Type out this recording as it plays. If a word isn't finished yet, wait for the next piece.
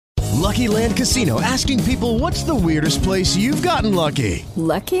Lucky Land Casino, asking people, what's the weirdest place you've gotten lucky?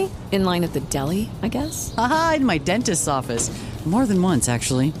 Lucky? In line at the deli, I guess? Aha, in my dentist's office. More than once,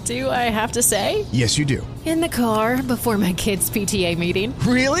 actually. Do I have to say? Yes, you do. In the car before my kids' PTA meeting.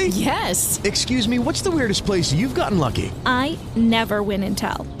 Really? Yes. Excuse me, what's the weirdest place you've gotten lucky? I never win and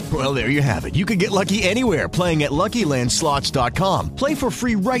tell. Well, there you have it. You can get lucky anywhere, playing at LuckyLandSlots.com. Play for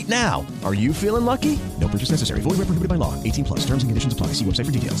free right now. Are you feeling lucky? No purchase necessary. Void where prohibited by law. 18 plus. Terms and conditions apply. See website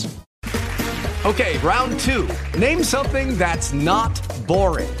for details. Okay, round two. Name something that's not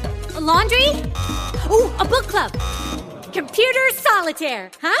boring. A laundry? Ooh, a book club. Computer solitaire,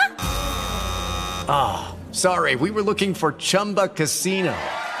 huh? Ah, sorry, we were looking for Chumba Casino.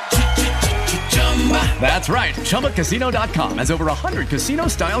 That's right, ChumbaCasino.com has over 100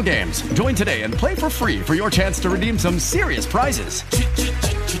 casino-style games. Join today and play for free for your chance to redeem some serious prizes.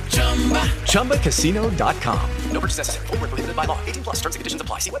 ChumbaCasino.com. No purchase necessary. Void where prohibited by law. 18 plus. Terms and conditions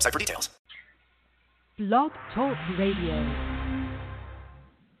apply. See website for details. Blog Talk Radio.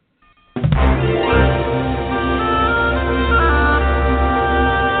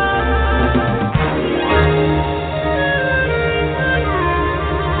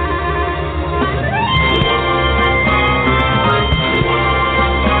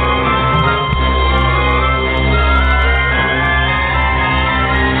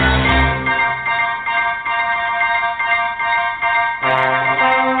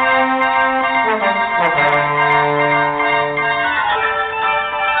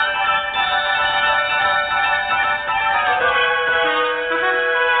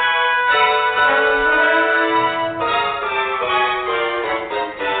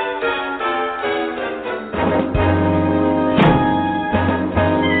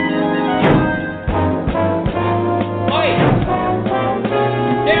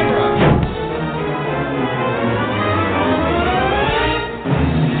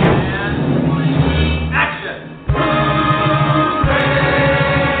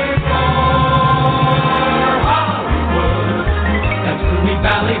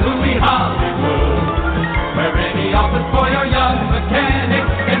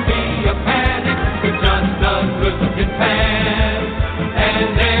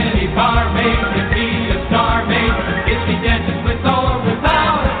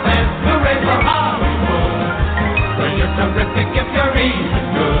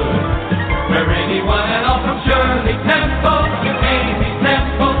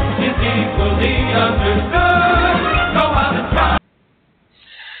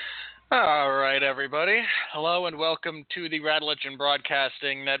 To the Radulich and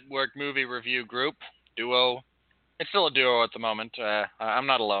Broadcasting Network movie review group. Duo. It's still a duo at the moment. I'm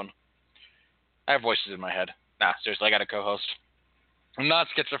not alone. I have voices in my head. Nah, seriously, I got a co-host. I'm not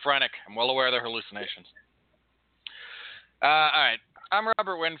schizophrenic. I'm well aware of their hallucinations. Alright. I'm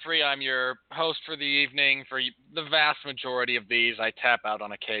Robert Winfree. I'm your host for the evening. For the vast majority of these, I tap out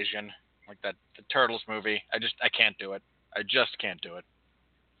on occasion. Like the Turtles movie. I can't do it. I just can't do it.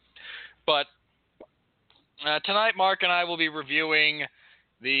 But tonight, Mark and I will be reviewing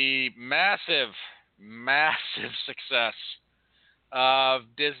the massive success of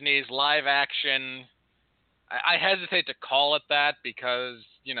Disney's live-action. I hesitate to call it that because,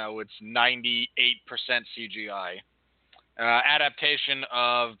 it's 98% CGI. Adaptation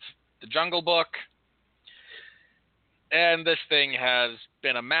of The Jungle Book. And this thing has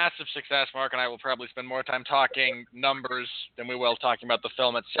been a massive success. Mark and I will probably spend more time talking numbers than we will talking about the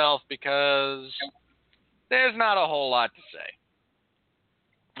film itself because there's not a whole lot to say.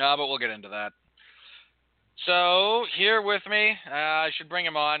 But we'll get into that. So, here with me, I should bring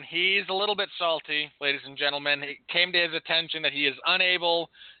him on. He's a little bit salty, ladies and gentlemen. It came to his attention that he is unable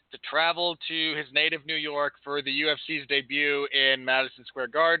to travel to his native New York for the UFC's debut in Madison Square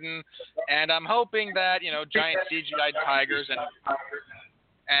Garden. And I'm hoping that, giant CGI tigers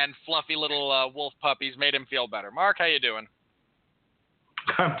and fluffy little wolf puppies made him feel better. Mark, how you doing?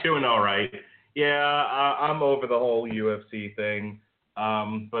 I'm doing all right. Yeah, I'm over the whole UFC thing.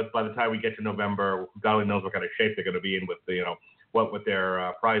 But by the time we get to November, God only knows what kind of shape they're going to be in with with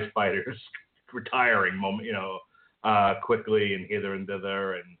their prize fighters retiring, quickly and hither and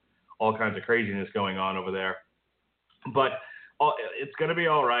thither, and all kinds of craziness going on over there. But it's going to be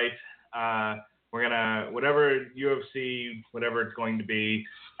all right. We're gonna whatever UFC, whatever it's going to be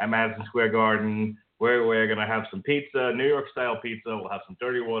at Madison Square Garden. We're going to have some pizza, New York-style pizza. We'll have some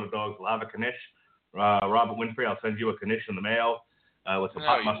dirty water dogs. We'll have a knish. Robert Winfree, I'll send you a knish in the mail with some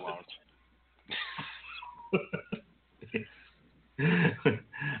hot mustard.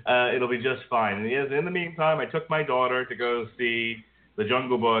 It'll be just fine. And in the meantime, I took my daughter to go see The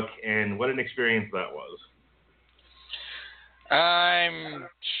Jungle Book, and what an experience that was.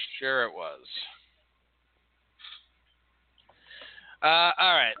 Sure it was. All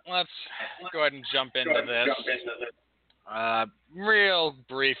right, let's go ahead and jump into this. Real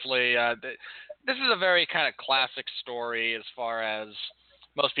briefly, this is a very kind of classic story as far as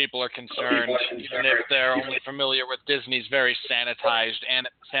most people are concerned, even if they're only familiar with Disney's very sanitized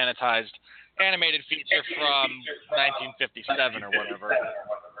animated feature from 1957 or whatever.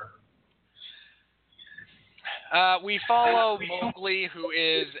 We follow Mowgli, who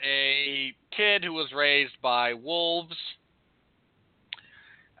is a kid who was raised by wolves.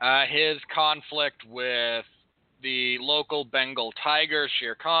 His conflict with the local Bengal tiger,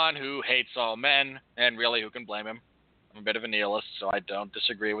 Shere Khan, who hates all men, and really, who can blame him? I'm a bit of a nihilist, so I don't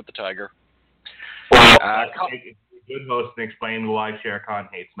disagree with the tiger. Well, good host can explain why Shere Khan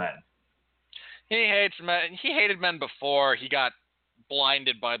hates men. He hates men. He hated men before he got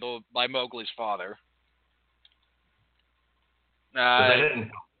blinded by Mowgli's father.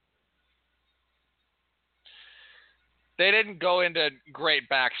 They didn't go into great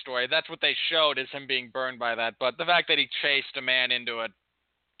backstory. That's what they showed, is him being burned by that. But the fact that he chased a man into a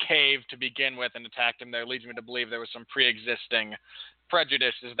cave to begin with and attacked him there leads me to believe there was some pre-existing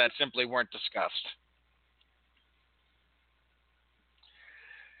prejudices that simply weren't discussed.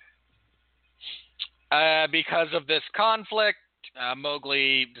 Because of this conflict,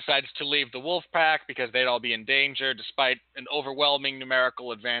 Mowgli decides to leave the wolf pack because they'd all be in danger despite an overwhelming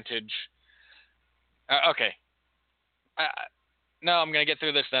numerical advantage. No, I'm going to get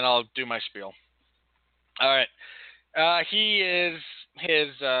through this, then I'll do my spiel. All right. He is his,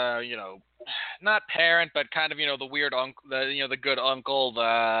 not parent, but kind of, the weird uncle, the good uncle,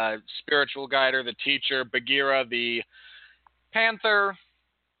 the spiritual guider, the teacher, Bagheera, the panther.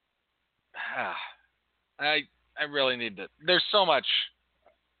 I really need to. There's so much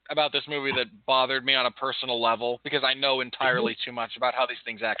about this movie that bothered me on a personal level because I know entirely too much about how these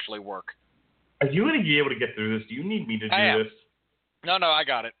things actually work. Are you going to be able to get through this? Do you need me to do this? No, I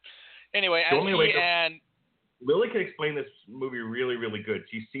got it. Anyway, Lily can explain this movie really, really good.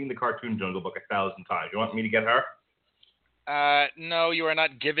 She's seen the cartoon Jungle Book 1,000 times. You want me to get her? No, you are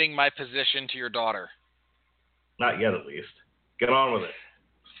not giving my position to your daughter. Not yet, at least. Get on with it.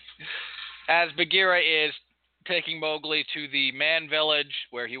 As Bagheera is taking Mowgli to the man village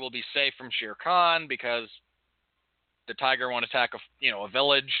where he will be safe from Shere Khan because the tiger won't attack a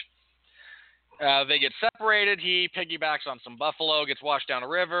village. They get separated. He piggybacks on some buffalo, gets washed down a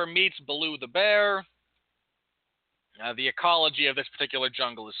river, meets Baloo the bear. The ecology of this particular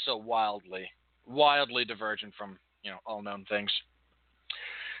jungle is so wildly divergent from, all known things.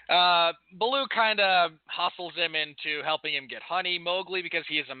 Baloo kind of hustles him into helping him get honey. Mowgli, because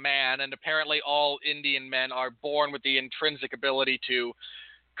he is a man, and apparently all Indian men are born with the intrinsic ability to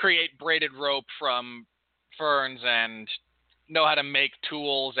create braided rope from ferns and know how to make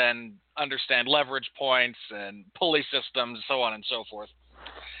tools and understand leverage points and pulley systems, so on and so forth.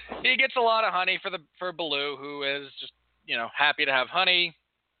 He gets a lot of honey for Baloo, who is just, happy to have honey.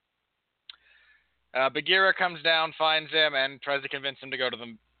 Bagheera comes down, finds him, and tries to convince him to go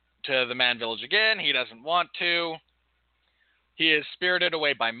to the man village again. He doesn't want to. He is spirited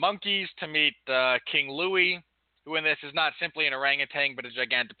away by monkeys to meet King Louie, who in this is not simply an orangutan, but a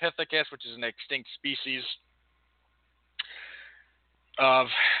gigantopithecus, which is an extinct species of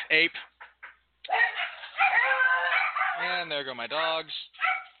ape. And there go my dogs.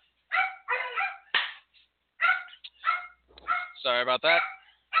 Sorry about that.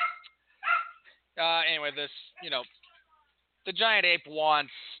 Anyway, this, the giant ape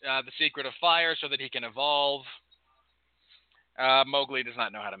wants the secret of fire so that he can evolve. Mowgli does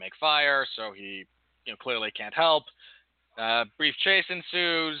not know how to make fire, so he, clearly can't help. Brief chase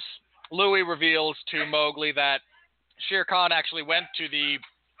ensues. Louie reveals to Mowgli that Shere Khan actually went to the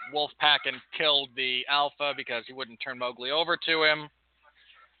wolf pack and killed the alpha because he wouldn't turn Mowgli over to him.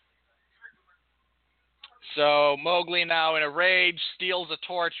 So Mowgli, now in a rage, steals a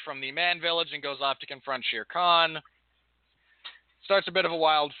torch from the man village and goes off to confront Shere Khan. Starts a bit of a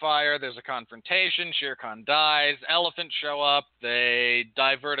wildfire. There's a confrontation. Shere Khan dies. Elephants show up. They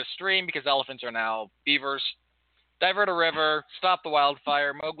divert a stream because elephants are now beavers. Divert a river. Stop the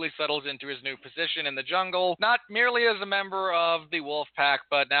wildfire. Mowgli settles into his new position in the jungle, not merely as a member of the wolf pack,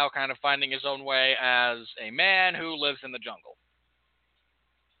 but now kind of finding his own way as a man who lives in the jungle.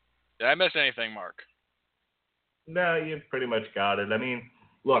 Did I miss anything, Mark? No, you've pretty much got it. I mean,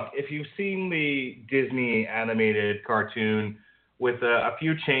 look, if you've seen the Disney animated cartoon with a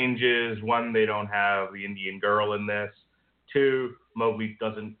few changes, one, they don't have the Indian girl in this. Two, Mowgli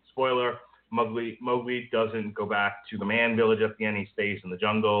doesn't, spoiler, Mowgli doesn't go back to the man village at the end. He stays in the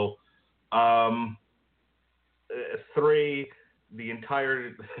jungle. Three, the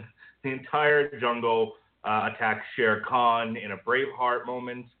entire jungle attacks Shere Khan in a Braveheart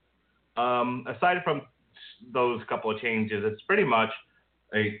moment. Aside from those couple of changes, it's pretty much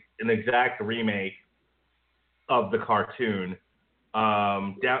an exact remake of the cartoon,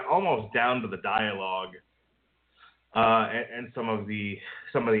 almost down to the dialogue and some of the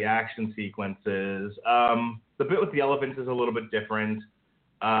action sequences. The bit with the elephants is a little bit different.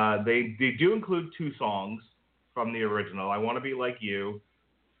 They do include 2 songs from the original, "I Want to Be Like You,"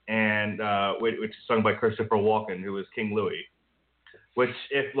 and which is sung by Christopher Walken, who is King Louie. Which,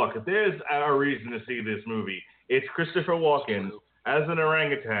 if there's a reason to see this movie, it's Christopher Walken as an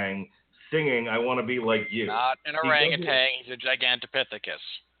orangutan singing "I Want to Be Like You." Not an orangutan, he's a Gigantopithecus.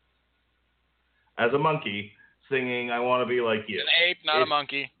 As a monkey singing "I Want to Be Like You." An ape, not a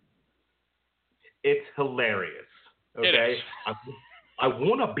monkey. It's hilarious. Okay? It is. I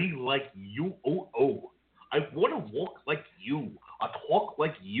want to be like you. Oh. I want to walk like you. I talk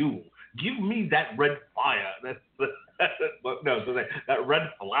like you. Give me that red fire. That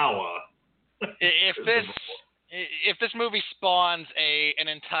red flower. If this movie spawns an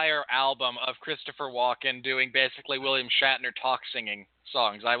entire album of Christopher Walken doing basically William Shatner talk singing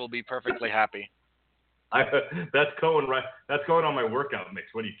songs, I will be perfectly happy. That's going on my workout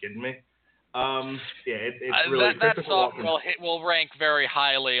mix. What, are you kidding me? It's really that song will rank very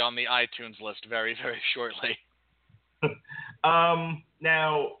highly on the iTunes list very, very shortly.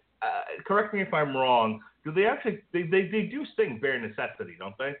 Now, correct me if I'm wrong. Do they actually they do sing Bare Necessity,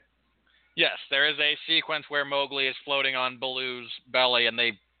 don't they? Yes, there is a sequence where Mowgli is floating on Baloo's belly, and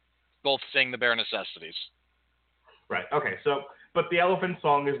they both sing the Bare Necessities. Right. Okay. So, but the elephant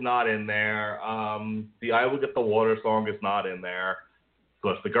song is not in there. The "I Will Get the Water" song is not in there. Of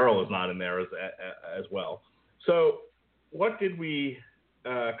course, the girl is not in there as well. So, what did we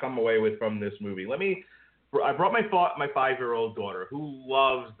come away with from this movie? I brought my 5-year-old daughter who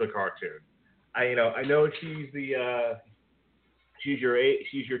loves the cartoon. I know she's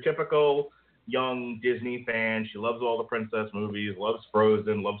your typical young Disney fan. She loves all the princess movies, loves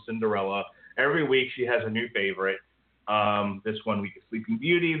Frozen, loves Cinderella. Every week she has a new favorite. This one week is Sleeping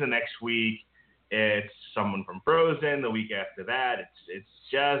Beauty. The next week it's someone from Frozen. The week after that it's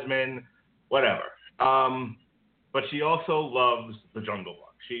Jasmine. Whatever. But she also loves The Jungle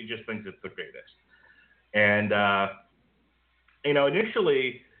Book. She just thinks it's the greatest. And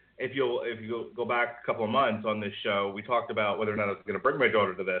initially, if you go back a couple of months on this show, we talked about whether or not I was going to bring my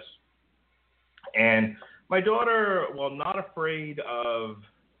daughter to this. And my daughter, while not afraid of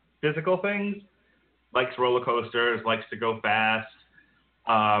physical things, likes roller coasters, likes to go fast,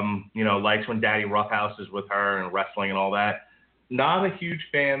 likes when Daddy roughhouses with her and wrestling and all that. Not a huge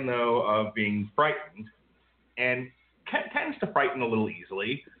fan, though, of being frightened, and tends to frighten a little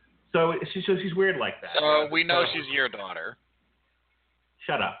easily. So she's weird like that. So we know she's your daughter.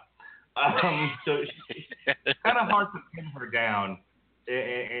 Shut up. So it's kind of hard to pin her down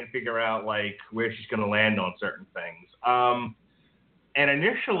and figure out like where she's going to land on certain things. And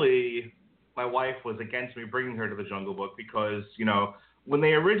initially, my wife was against me bringing her to The Jungle Book because when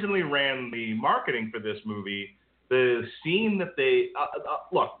they originally ran the marketing for this movie, the scene that the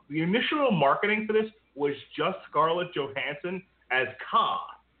initial marketing for this was just Scarlett Johansson as Kaa.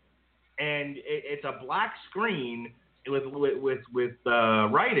 And it's a black screen with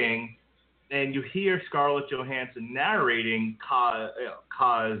writing, and you hear Scarlett Johansson narrating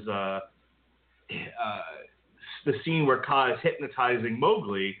Kaa's the scene where Kaa is hypnotizing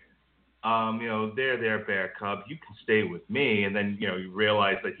Mowgli. There, bear cub, you can stay with me, and then you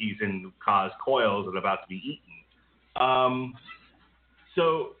realize that he's in Kaa's coils and about to be eaten.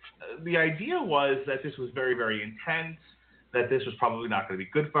 So the idea was that this was very, very intense. That this was probably not going to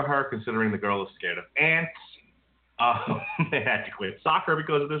be good for her, considering the girl is scared of ants. They had to quit soccer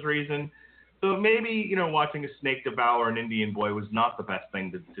because of this reason. So maybe, watching a snake devour an Indian boy was not the best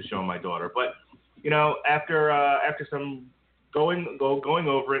thing to show my daughter. But, after some going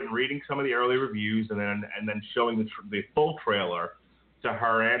over it and reading some of the early reviews and then showing the full trailer to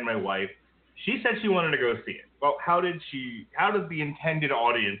her and my wife, she said she wanted to go see it. Well, how did the intended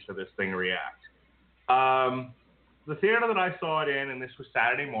audience for this thing react? The theater that I saw it in, and this was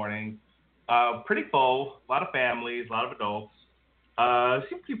Saturday morning, pretty full, a lot of families, a lot of adults.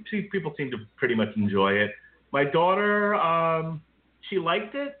 People seem to pretty much enjoy it. My daughter, she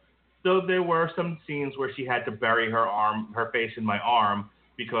liked it, though there were some scenes where she had to bury her face in my arm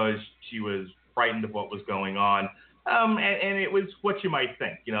because she was frightened of what was going on. And it was what you might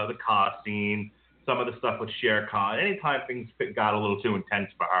think, the Kaa scene, some of the stuff with Shere Khan. Anytime things got a little too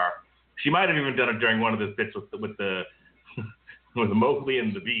intense for her. She might have even done it during one of the bits with the Mowgli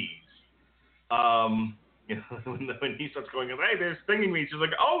and the bees. You know, when he starts going, hey, they're stinging me, she's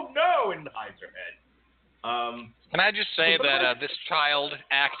like, oh no, and hides her head. Can I just say that this child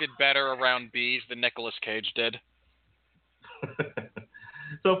acted better around bees than Nicolas Cage did?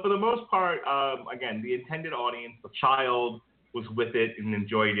 So for the most part, again, the intended audience, the child, was with it and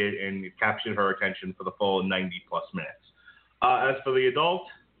enjoyed it, and it captured her attention for the full 90-plus minutes. As for the adult,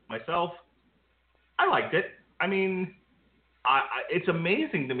 myself, I liked it. I mean, it's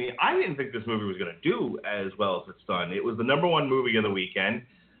amazing to me. I didn't think this movie was going to do as well as it's done. It was the #1 movie of the weekend.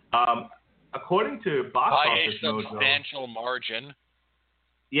 According to Box Office Mojo, by a substantial margin.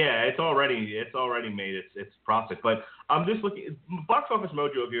 Yeah, it's already made its profit. But I'm just looking, Box Office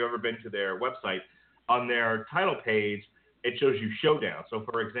Mojo, if you've ever been to their website, on their title page, it shows you Showdown. So,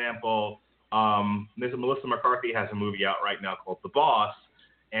 for example, there's Melissa McCarthy has a movie out right now called The Boss,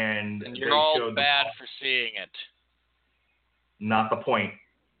 and you're all bad for seeing it. Not the point.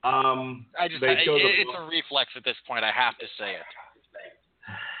 It's a reflex at this point. I have to say it.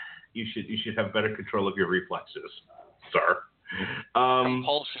 You should have better control of your reflexes, sir.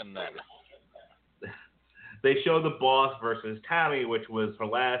 Compulsion, then. They show The Boss versus Tammy, which was her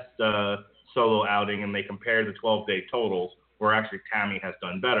last solo outing, and they compared the 12-day totals, where actually Tammy has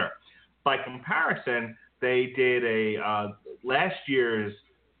done better. By comparison, they did a last year's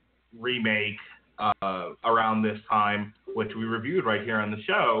remake around this time, which we reviewed right here on the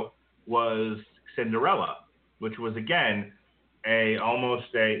show, was Cinderella, which was, again, not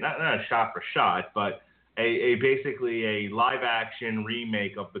a shot for shot, but a basically a live action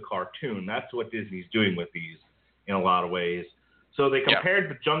remake of the cartoon. That's what Disney's doing with these in a lot of ways. So they compared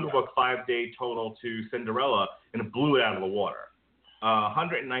the Jungle Book 5-day total to Cinderella, and it blew it out of the water.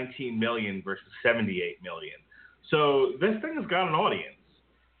 119 million versus 78 million. So this thing has got an audience.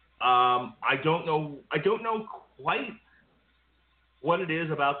 I don't know quite what it is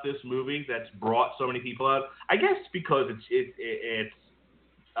about this movie that's brought so many people out. I guess because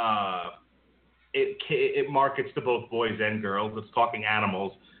it markets to both boys and girls. It's talking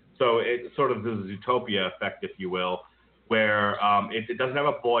animals, so it sort of does a Zootopia effect, if you will, where it doesn't have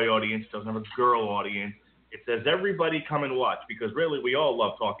a boy audience, doesn't have a girl audience. It says everybody come and watch, because really we all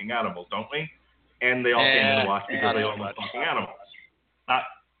love talking animals, don't we? And they all came in to watch because they all love talking animals. Not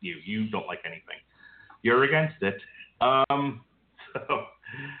you. You don't like anything. You're against it.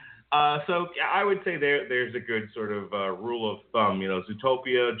 So I would say there's a good sort of rule of thumb.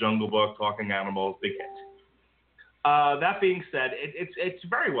 Zootopia, Jungle Book, talking animals, big hit. That being said, it's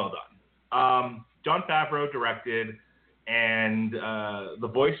very well done. Jon Favreau directed, and the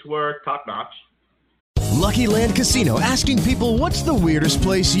voice work top notch. Lucky Land Casino, asking people, what's the weirdest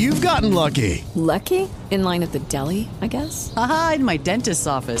place you've gotten lucky? Lucky? In line at the deli, I guess? Aha, in my dentist's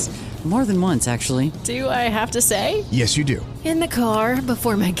office. More than once, actually. Do I have to say? Yes, you do. In the car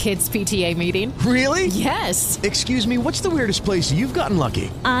before my kids' PTA meeting. Really? Yes. Excuse me, what's the weirdest place you've gotten lucky?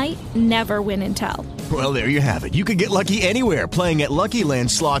 I never win and tell. Well, there you have it. You can get lucky anywhere, playing at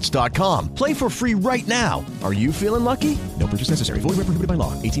LuckyLandSlots.com. Play for free right now. Are you feeling lucky? No purchase necessary. Void where prohibited by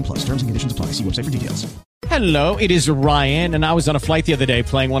law. 18+. Terms and conditions apply. See website for details. Hello, it is Ryan, and I was on a flight the other day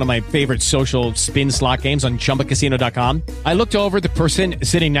playing one of my favorite social spin slot games on ChumbaCasino.com. I looked over at the person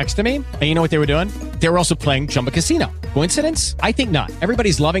sitting next to me, and you know what they were doing? They were also playing Chumba Casino. Coincidence? I think not.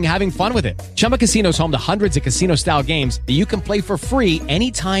 Everybody's loving having fun with it. Chumba Casino is home to hundreds of casino-style games that you can play for free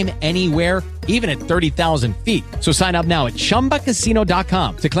anytime, anywhere, even at 30,000 feet. So sign up now at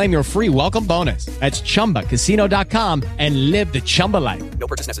ChumbaCasino.com to claim your free welcome bonus. That's ChumbaCasino.com and live the Chumba life. No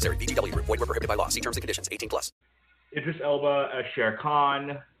purchase necessary. VGW. Void where prohibited by law. See terms and conditions. 18+. Idris Elba as Shere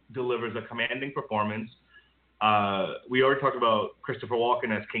Khan delivers a commanding performance. We already talked about Christopher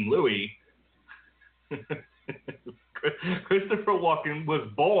Walken as King Louis. Christopher Walken was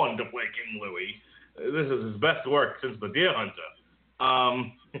born to play King Louis. This is his best work since The Deer Hunter.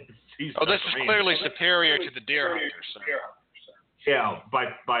 This is clearly superior to The Deer Hunter. So. Yeah,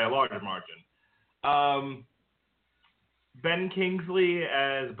 by a large margin. Ben Kingsley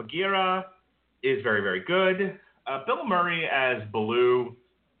as Bagheera is very, very good. Bill Murray as Baloo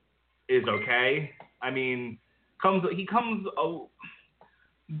is okay. I mean,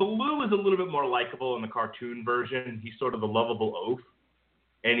 Baloo is a little bit more likable in the cartoon version. He's sort of the lovable oaf,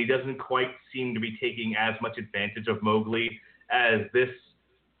 and he doesn't quite seem to be taking as much advantage of Mowgli as this.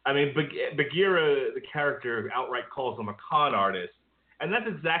 I mean, Bagheera, the character, outright calls him a con artist, and that's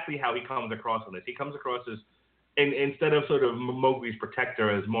exactly how he comes across on this. He comes across as, instead of sort of Mowgli's protector,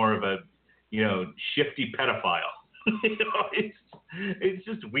 as more of a, shifty pedophile. It's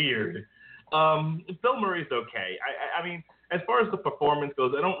just weird. Bill Murray's okay. I mean, as far as the performance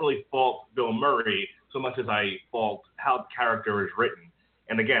goes, I don't really fault Bill Murray so much as I fault how the character is written.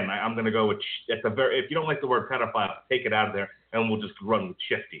 And again, I'm going to go with if you don't like the word pedophile, take it out of there, and we'll just run with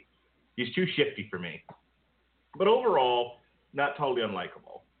shifty. He's too shifty for me. But overall, not totally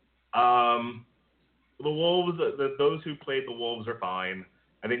unlikable. The wolves, those who played the wolves are fine.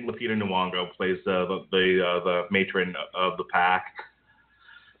 I think Lupita Nyong'o plays the matron of the pack.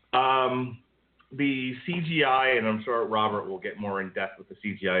 The CGI, and I'm sure Robert will get more in depth with the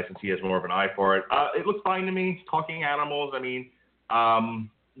CGI since he has more of an eye for it. It looks fine to me. Talking animals, I mean,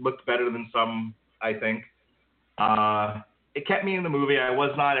 looked better than some, I think. It kept me in the movie. I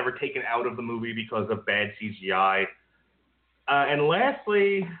was not ever taken out of the movie because of bad CGI. And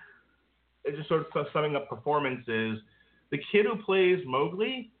lastly, just sort of summing up performances, the kid who plays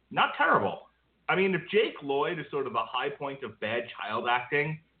Mowgli, not terrible. I mean, if Jake Lloyd is sort of the high point of bad child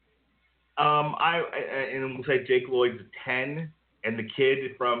acting, and we'll say Jake Lloyd's a 10, and the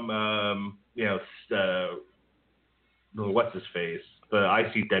kid from, what's his face? The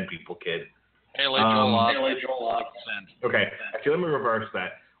I See Dead People kid. Haley Joel Osment. Okay, actually, let me reverse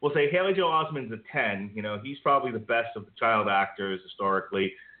that. We'll say Haley Joel Osment's a 10. You know, he's probably the best of the child actors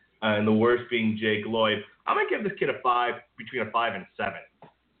historically, and the worst being Jake Lloyd. I'm going to give this kid a 5, between a 5 and 7.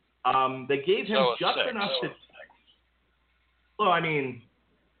 They gave him just enough to... Well, I mean,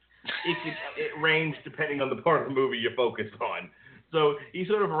 it ranged depending on the part of the movie you're focused on. So he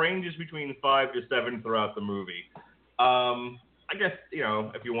sort of ranges between 5 to 7 throughout the movie. I guess, you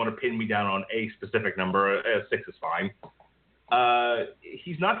know, if you want to pin me down on a specific number, 6 is fine.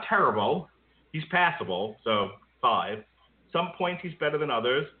 He's not terrible. He's passable, so 5. Some points he's better than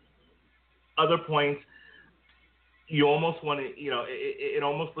others. Other points, you almost want to, you know, it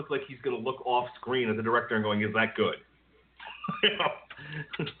almost looks like he's going to look off screen at the director and going, is that good? You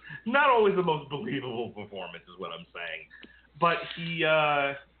know, not always the most believable performance is what I'm saying. But he,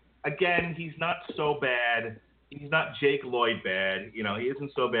 again, he's not so bad. He's not Jake Lloyd bad. You know, he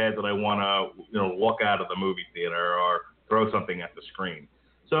isn't so bad that I want to, you know, walk out of the movie theater or throw something at the screen.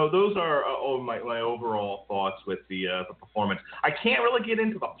 So those are my overall thoughts with the performance. I can't really get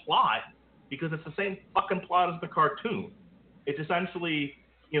into the plot because it's the same fucking plot as the cartoon. It's essentially,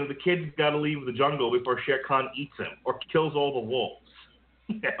 you know, the kid's got to leave the jungle before Shere Khan eats him or kills all the wolves.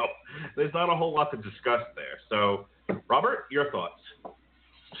 You know, there's not a whole lot to discuss there. So, Robert, your thoughts?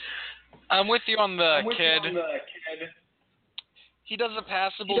 I'm with you on the kid. He does a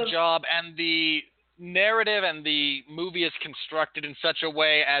passable job, and the narrative and the movie is constructed in such a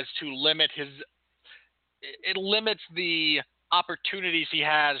way as to limit it limits the opportunities he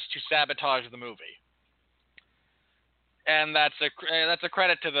has to sabotage the movie. And that's a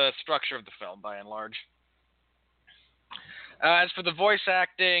credit to the structure of the film, by and large. As for the voice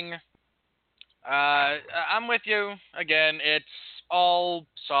acting, I'm with you. Again, it's all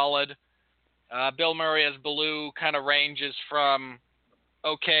solid. Bill Murray as Baloo kind of ranges from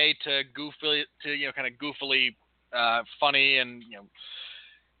okay to goofy to, you know, kind of goofily funny, and, you know,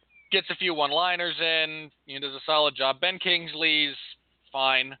 gets a few one-liners in. You know, does a solid job. Ben Kingsley's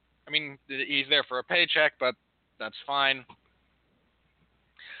fine. I mean, he's there for a paycheck, but that's fine.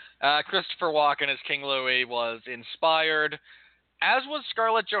 Christopher Walken as King Louie was inspired, as was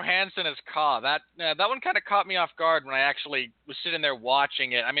Scarlett Johansson as Ka. That one kind of caught me off guard when I actually was sitting there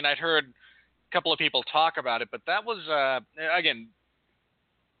watching it. I mean, I'd heard a couple of people talk about it, but that was, again,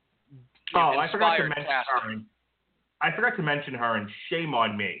 I forgot to mention her. I forgot to mention her, and shame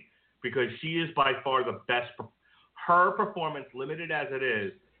on me, because she is by far the best. Her performance, limited as it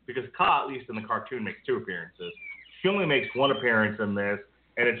is, because Ka, at least in the cartoon, makes 2 appearances. She only makes 1 appearance in this,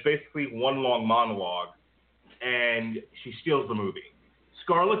 and it's basically one long monologue, and she steals the movie.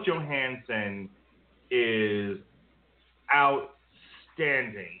 Scarlett Johansson is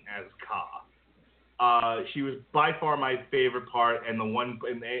outstanding as Ka. She was by far my favorite part, and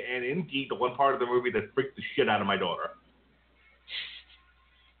and indeed the one part of the movie that freaked the shit out of my daughter.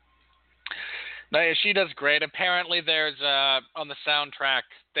 No, she does great. Apparently, there's on the soundtrack,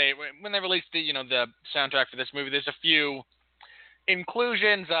 when they released the soundtrack for this movie, there's a few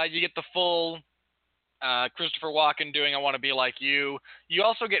inclusions. You get the full Christopher Walken doing "I Want to Be Like You." You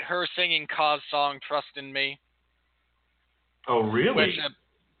also get her singing Ka's song "Trust in Me." Oh, really? Which,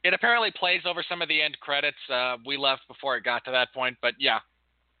 it apparently plays over some of the end credits. We left before it got to that point, but yeah.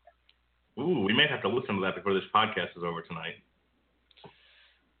 Ooh, we may have to listen to that before this podcast is over tonight.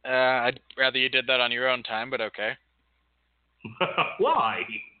 I'd rather you did that on your own time, but okay. Why?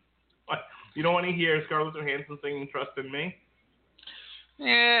 You don't want to hear Scarlett Johansson singing "Trust in Me"?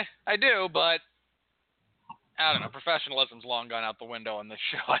 Yeah, I do, but I don't know. Professionalism's long gone out the window on this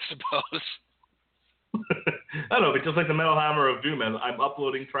show, I suppose. I don't know, but just like the Metal Hammer of Doom, I'm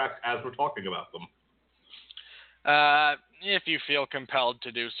uploading tracks as we're talking about them. If you feel compelled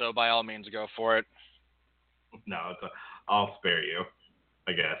to do so, by all means, go for it. No, I'll spare you,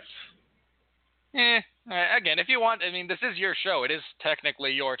 I guess. Again, if you want, I mean, this is your show. It is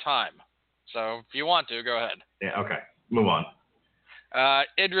technically your time. So if you want to, go ahead. Yeah, okay. Move on.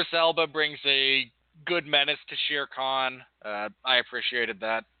 Idris Elba brings a good menace to Shere Khan. I appreciated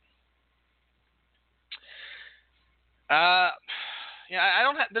that.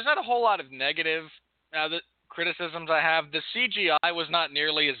 There's not a whole lot of negative criticisms I have. The CGI was not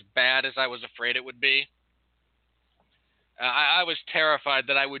nearly as bad as I was afraid it would be. I was terrified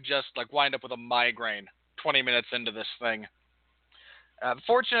that I would just wind up with a migraine 20 minutes into this thing.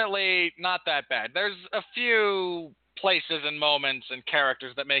 Fortunately, not that bad. There's a few places and moments and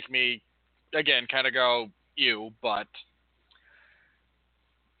characters that make me, again, kind of go, ew, but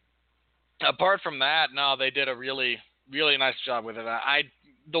apart from that, no, they did a really, really nice job with it.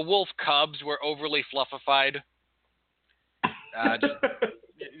 The wolf cubs were overly fluffified.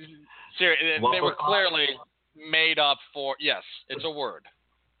 Seriously, they were clearly made up for, yes, it's a word.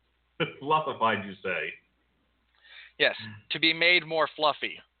 Fluffified, you say? Yes, to be made more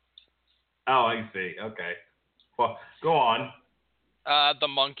fluffy. Oh, I see. Okay. Well, go on. The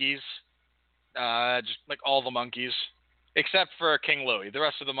monkeys. Just all the monkeys. Except for King Louie. The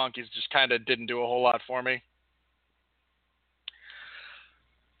rest of the monkeys just kind of didn't do a whole lot for me.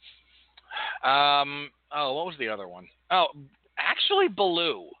 What was the other one? Oh, actually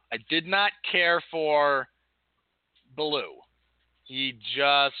Baloo. I did not care for Baloo. He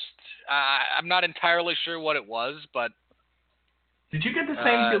just... I'm not entirely sure what it was, but... Did you get the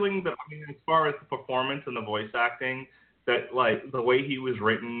same feeling that, as far as the performance and the voice acting, that, the way he was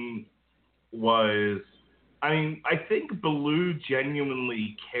written was... I think Baloo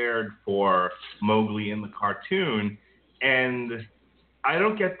genuinely cared for Mowgli in the cartoon, and I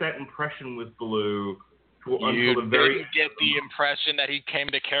don't get that impression with Baloo until the very... You didn't get the impression that he came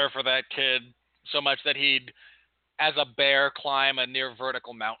to care for that kid so much that he'd, as a bear, climb a near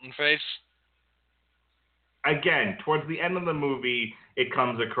vertical mountain face? Again, towards the end of the movie, it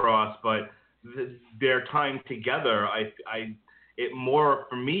comes across, but their time together, it more,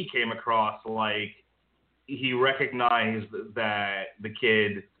 for me, came across like he recognized that the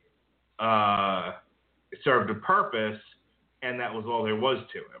kid served a purpose, and that was all there was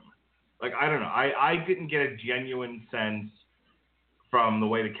to him. I don't know. I didn't get a genuine sense from the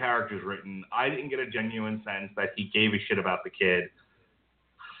way the character's written. I didn't get a genuine sense that he gave a shit about the kid.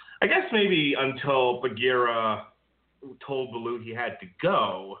 I guess maybe until Bagheera told Baloo he had to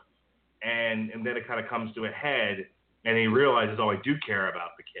go, and then it kind of comes to a head, and he realizes, oh, I do care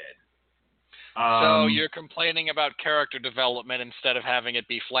about the kid. So you're complaining about character development instead of having it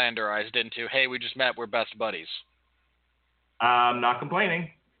be Flanderized into, hey, we just met, we're best buddies. I'm not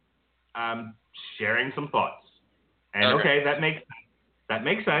complaining. I'm sharing some thoughts. And okay, that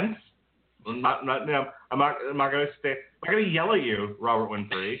makes sense. I'm not going to yell at you, Robert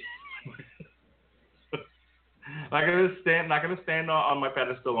Winfree. Not going to stand on my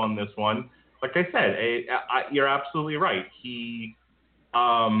pedestal on this one. Like I said, you're absolutely right. He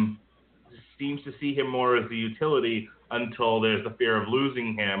seems to see him more as the utility until there's the fear of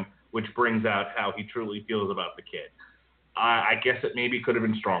losing him, which brings out how he truly feels about the kid. I guess it maybe could have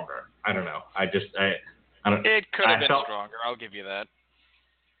been stronger. I don't know. I don't. It could have been stronger. I'll give you that.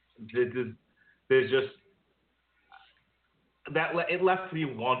 There's just that it left me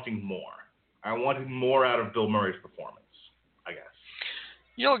wanting more. I wanted more out of Bill Murray's performance, I guess.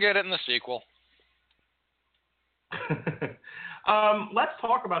 You'll get it in the sequel. Let's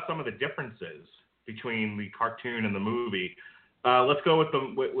talk about some of the differences between the cartoon and the movie. Let's go with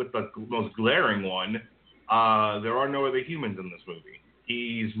the most glaring one. There are no other humans in this movie.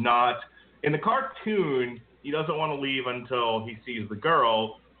 He's not in the cartoon. He doesn't want to leave until he sees the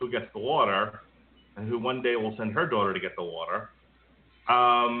girl who gets the water, and who one day will send her daughter to get the water.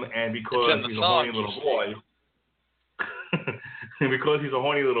 And because he's a horny little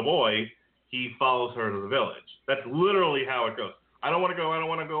boy, he follows her to the village. That's literally how it goes. I don't want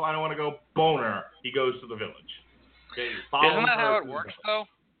to go, boner. He goes to the village. Okay, isn't that how it works, though?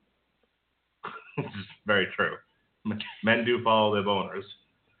 Very true. Men do follow their boners.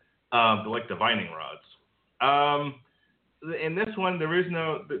 They're like divining rods. In this one, there is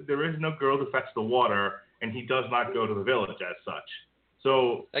no girl to fetch the water, and he does not go to the village as such.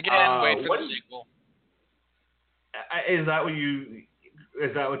 So again, wait for the sequel. Is that what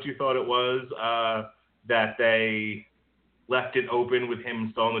you thought it was? That they left it open with him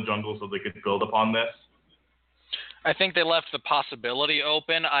still in the jungle so they could build upon this? I think they left the possibility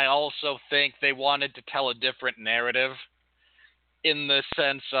open. I also think they wanted to tell a different narrative in the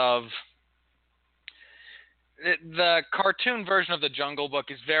sense of the cartoon version of the Jungle Book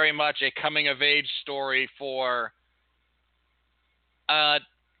is very much a coming-of-age story for a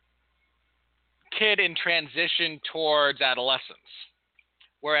kid in transition towards adolescence.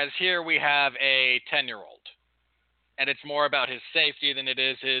 Whereas here we have a 10-year-old. And it's more about his safety than it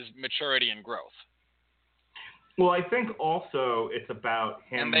is his maturity and growth. Well, I think also it's about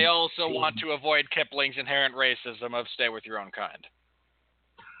him. And they also want to avoid Kipling's inherent racism of stay with your own kind.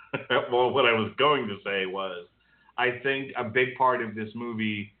 Well, what I was going to say was, I think a big part of this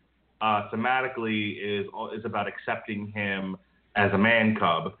movie thematically is about accepting him as a man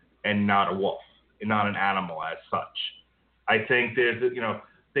cub and not a wolf, and not an animal as such. I think there's,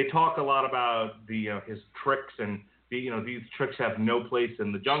 they talk a lot about his tricks and these tricks have no place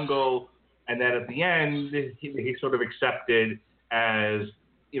in the jungle, and then at the end he's sort of accepted as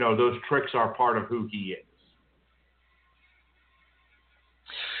those tricks are part of who he is.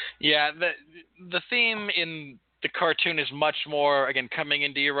 Yeah, the theme in the cartoon is much more, again, coming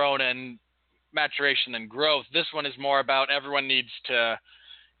into your own and maturation and growth. This one is more about everyone needs to,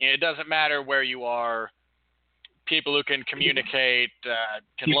 it doesn't matter where you are, people who can communicate,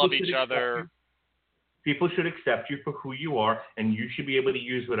 can love each other. People should accept you for who you are, and you should be able to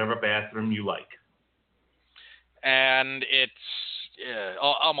use whatever bathroom you like. And it's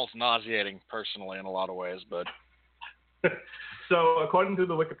almost nauseating, personally, in a lot of ways, but... So, according to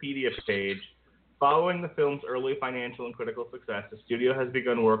the Wikipedia page, following the film's early financial and critical success, the studio has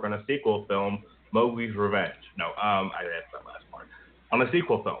begun work on a sequel film, Mowgli's Revenge. I asked that last part. On a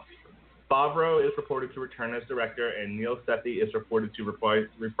sequel film. Favreau is reported to return as director, and Neel Sethi is reported to reprise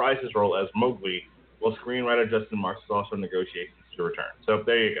his role as Mowgli, while screenwriter Justin Marks is also in negotiations to return. So,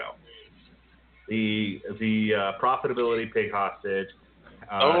 there you go. The profitability pig hostage.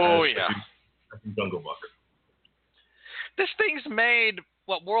 Jungle Book. This thing's made,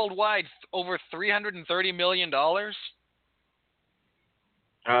 worldwide, over $330 million?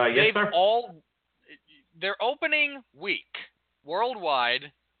 Yes, sir. Their opening week,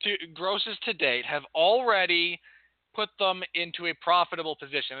 worldwide, grosses to date, have already put them into a profitable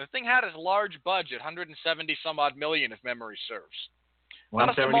position. The thing had a large budget, 170-some-odd million, if memory serves.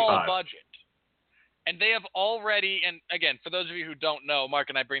 Not a small budget. And they have already, and again, for those of you who don't know, Mark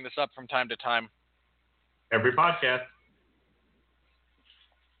and I bring this up from time to time. Every podcast.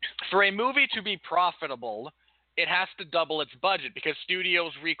 For a movie to be profitable, it has to double its budget because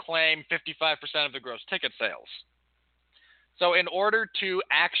studios reclaim 55% of the gross ticket sales. So in order to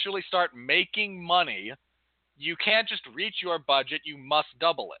actually start making money, you can't just reach your budget, you must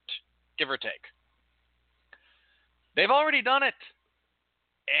double it, give or take. They've already done it.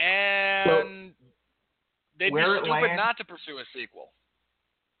 And they'd be stupid not to pursue a sequel.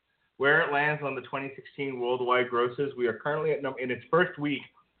 Where it lands on the 2016 worldwide grosses, we are currently in its first week,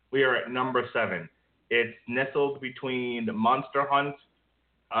 we are at number 7. It's nestled between Monster Hunt,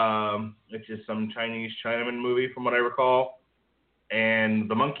 which is some Chinese Chinaman movie from what I recall, and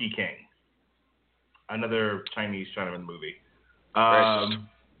The Monkey King, another Chinese Chinaman movie.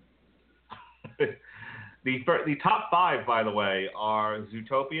 The top 5, by the way, are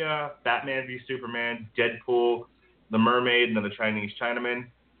Zootopia, Batman v Superman, Deadpool, The Mermaid, and the Chinese Chinaman,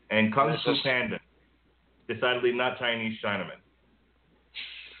 and Kung Fu Panda. Decidedly not Chinese Chinaman.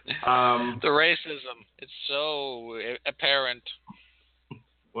 The racism, it's so apparent.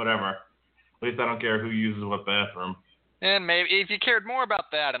 Whatever. At least I don't care who uses what bathroom. And maybe if you cared more about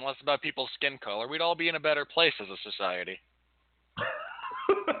that and less about people's skin color, we'd all be in a better place as a society.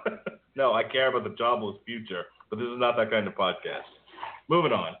 No, I care about the jobless future, but this is not that kind of podcast.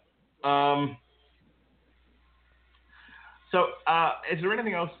 Moving on. So, is there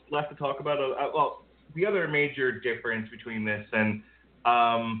anything else left to talk about? Well, the other major difference between this and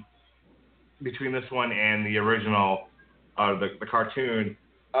between this one and the original, the cartoon,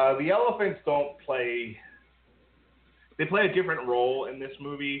 the elephants don't play. They play a different role in this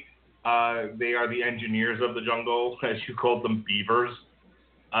movie. They are the engineers of the jungle, as you called them, beavers.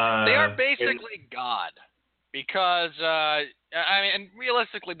 They are basically God, because and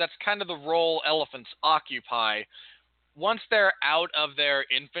realistically, that's kind of the role elephants occupy. Once they're out of their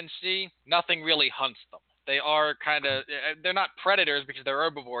infancy, nothing really hunts them. They are they're not predators because they're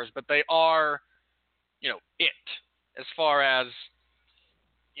herbivores, but they are, as far as,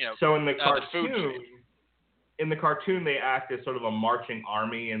 So in the cartoon, they act as sort of a marching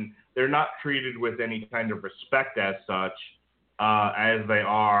army, and they're not treated with any kind of respect as such, as they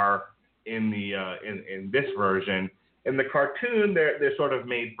are in the in this version. In the cartoon, they're sort of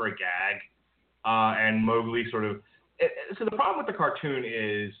made for a gag, and Mowgli sort of. So the problem with the cartoon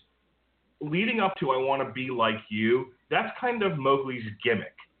is, leading up to "I want to be like you," that's kind of Mowgli's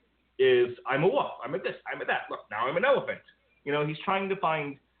gimmick. is I'm a wolf, I'm a this, I'm a that. Look, now I'm an elephant. You know, he's trying to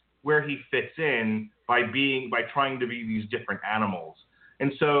find where he fits in by trying to be these different animals.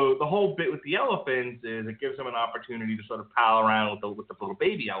 And so the whole bit with the elephants is it gives him an opportunity to sort of pal around with the little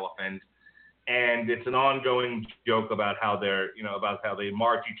baby elephant. And it's an ongoing joke about how they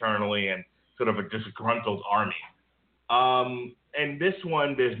march eternally and sort of a disgruntled army. And this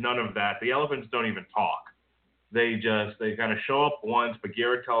one, there's none of that. The elephants don't even talk. They kind of show up once.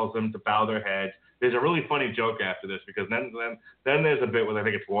 Bagheera tells them to bow their heads. There's a really funny joke after this because then there's a bit where I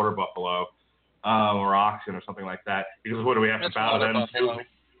think it's water buffalo or oxen or something like that. Because what do we have to bow them to?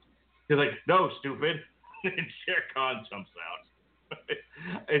 He's like, no, stupid. And Shere Khan jumps out.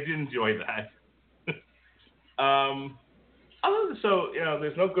 I did enjoy that. So, you know,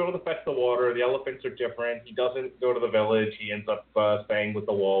 there's no girl to fetch the water. The elephants are different. He doesn't go to the village. He ends up staying with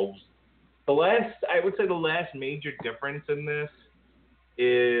the wolves. The last major difference in this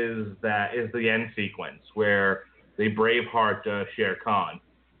is the end sequence where they Braveheart Shere Khan.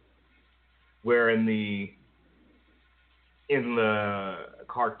 Where in the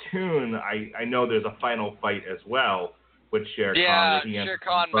cartoon, I know there's a final fight as well with Shere Khan. Yeah, Shere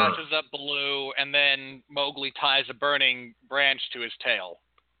Khan messes up Baloo, and then Mowgli ties a burning branch to his tail.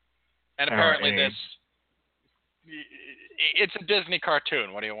 And apparently it's a Disney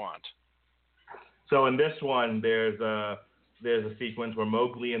cartoon. What do you want? So in this one, there's a sequence where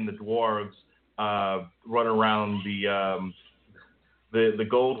Mowgli and the dwarves run around the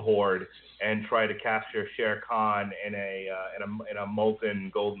gold hoard and try to capture Shere Khan in a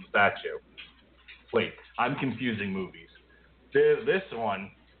molten golden statue. Wait, I'm confusing movies. This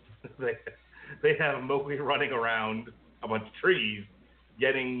one, they have Mowgli running around a bunch of trees,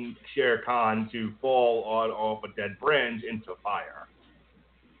 getting Shere Khan to fall off a dead branch into fire.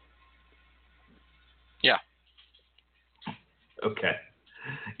 Yeah. Okay.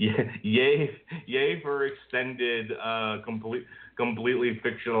 Yay for extended, completely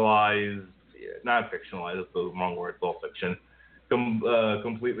fictionalized. Not fictionalized. That's the wrong word. It's all fiction.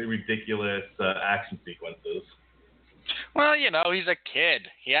 Completely ridiculous action sequences. Well, you know, he's a kid.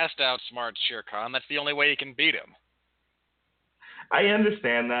 He has to outsmart Shere Khan. That's the only way he can beat him. I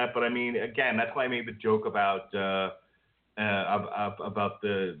understand that, but I mean, again, that's why I made the joke about the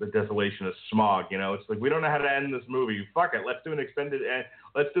desolation of Smog. You know, it's like we don't know how to end this movie. Fuck it, let's do an extended,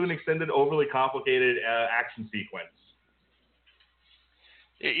 overly complicated action sequence.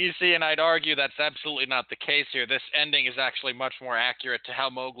 You see, and I'd argue that's absolutely not the case here. This ending is actually much more accurate to how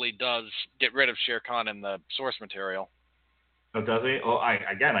Mowgli does get rid of Shere Khan in the source material. Oh, does he? Oh, I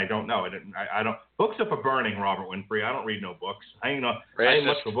don't know. I don't. Books are for burning, Robert Winfree. I don't read no books. I ain't much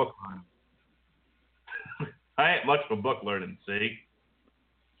for book learning. I ain't much for book learning. See?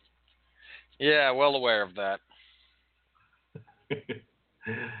 Yeah, well aware of that. It's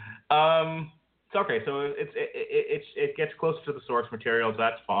okay. So it gets close to the source materials.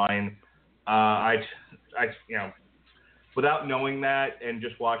 That's fine. I without knowing that and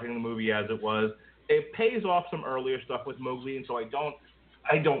just watching the movie as it was, it pays off some earlier stuff with Mowgli, and so I don't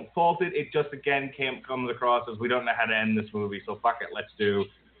fault it. It just again comes across as we don't know how to end this movie, so fuck it. Let's do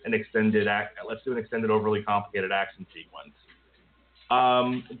an extended overly complicated action sequence.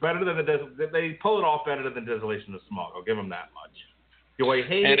 Better than they pull it off better than Desolation of Smog. I'll give them that much. Do I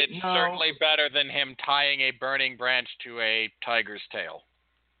hate it? And it's No. certainly better than him tying a burning branch to a tiger's tail.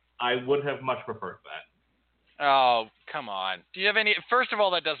 I would have much preferred that. Oh, come on. Do you have any? First of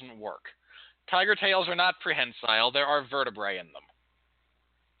all, that doesn't work. Tiger tails are not prehensile. There are vertebrae in them.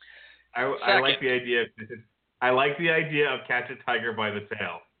 I like the idea. I like the idea of catch a tiger by the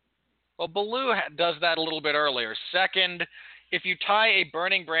tail. Well, Baloo does that a little bit earlier. Second, if you tie a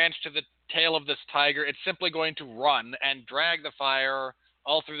burning branch to the tail of this tiger, it's simply going to run and drag the fire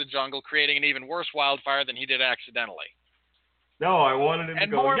all through the jungle, creating an even worse wildfire than he did accidentally. No, I wanted him to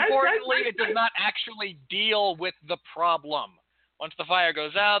go. And more importantly, it does not actually deal with the problem. Once the fire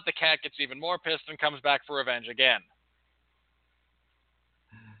goes out, the cat gets even more pissed and comes back for revenge again.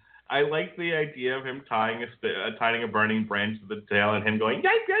 I like the idea of him tying a burning branch to the tail and him going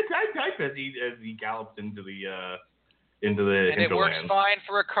yipe, yipe, yipe, yipe, as he gallops into the And hinterland. it works fine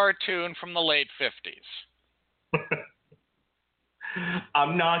for a cartoon from the late 50s.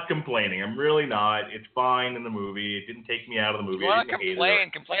 I'm not complaining. I'm really not. It's fine in the movie. It didn't take me out of the movie. You want I to didn't hate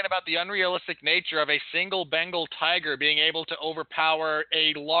it. complain about the unrealistic nature of a single Bengal tiger being able to overpower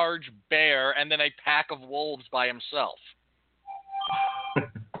a large bear and then a pack of wolves by himself.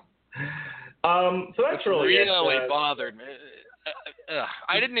 So that's really bothered me.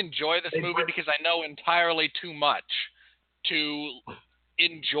 I didn't enjoy this movie because I know entirely too much to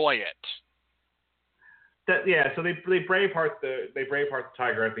enjoy it. So they braveheart the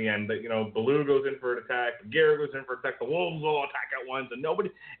tiger at the end. That Baloo goes in for an attack, Bagheera goes in for an attack, the wolves all attack at once, and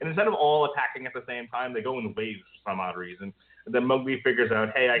instead of all attacking at the same time, they go in waves for some odd reason. And then Mowgli figures out,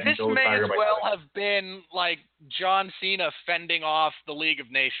 hey, I can kill the tiger. This may as well have been like John Cena fending off the League of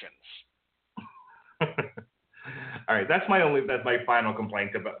Nations. All right, that's my final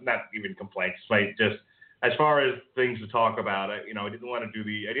complaint about, not even complaint, just as far as things to talk about it. I didn't want to do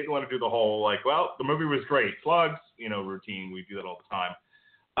the whole like, well, the movie was great, slugs, routine. We do that all the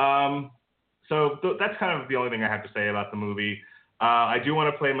time. So that's kind of the only thing I have to say about the movie. I do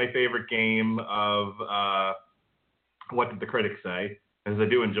want to play my favorite game of what did the critics say, because I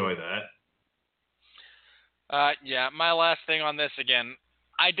do enjoy that. Yeah, my last thing on this again.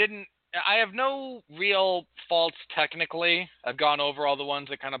 I have no real faults technically. I've gone over all the ones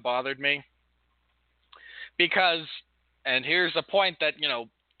that kind of bothered me. Because, and here's a point that,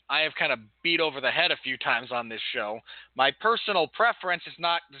 I have kind of beat over the head a few times on this show. My personal preference does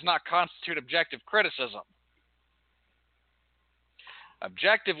not constitute objective criticism.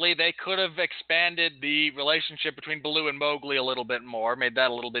 Objectively, they could have expanded the relationship between Baloo and Mowgli a little bit more, made that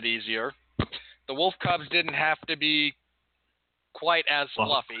a little bit easier. The wolf cubs didn't have to be quite as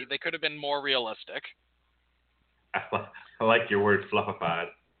fluffy. They could have been more realistic. I like your word, fluffified.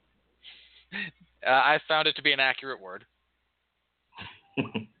 I found it to be an accurate word.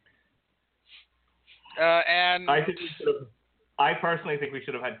 And I personally think we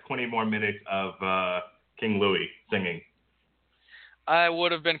should have had 20 more minutes of King Louie singing. I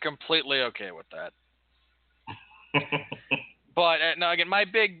would have been completely okay with that. But no, again, my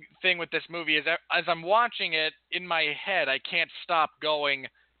big thing with this movie is that as I'm watching it in my head, I can't stop going,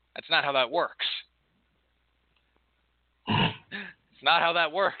 that's not how that works. It's not how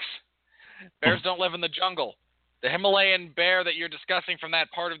that works. Bears don't live in the jungle. The Himalayan bear that you're discussing from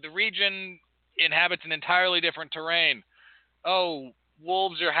that part of the region inhabits an entirely different terrain. Oh,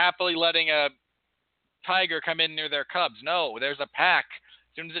 wolves are happily letting a tiger come in near their cubs. No, there's a pack.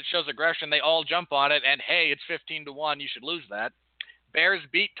 As soon as it shows aggression, they all jump on it, and hey, it's 15-1. You should lose that. Bears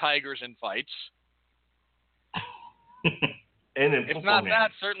beat tigers in fights. If not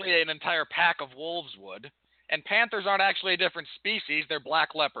that, certainly an entire pack of wolves would. And panthers aren't actually a different species. They're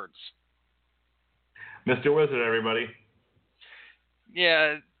black leopards. Mr. Wizard, everybody.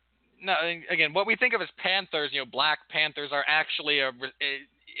 Yeah. No, again, what we think of as panthers, black panthers are actually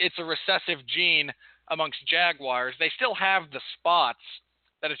it's a recessive gene amongst jaguars. They still have the spots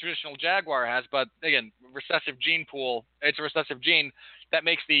that a traditional jaguar has, but again, recessive gene pool. It's a recessive gene that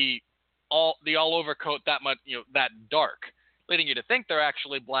makes the all over coat that much, that dark, leading you to think they're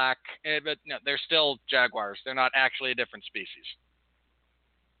actually black, but no, they're still jaguars. They're not actually a different species.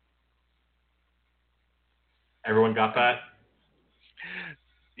 Everyone got that?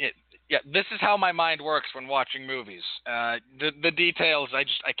 Yeah, this is how my mind works when watching movies. The details,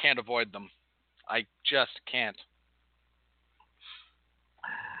 I can't avoid them. I just can't.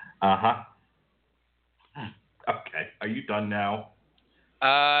 Uh-huh. Okay. Are you done now?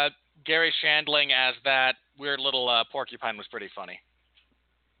 Gary Shandling as that weird little porcupine was pretty funny.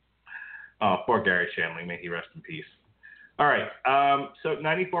 Oh, poor Gary Shandling. May he rest in peace. All right. So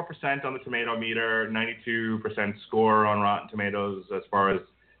 94% on the tomato meter, 92% score on Rotten Tomatoes as far as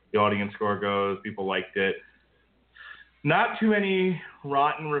the audience score goes. People liked it. Not too many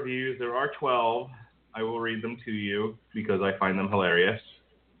rotten reviews. There are 12. I will read them to you because I find them hilarious.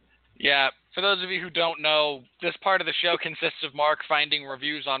 Yeah, for those of you who don't know, this part of the show consists of Mark finding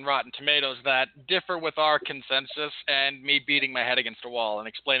reviews on Rotten Tomatoes that differ with our consensus and me beating my head against a wall and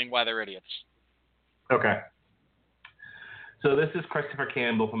explaining why they're idiots. Okay. So this is Christopher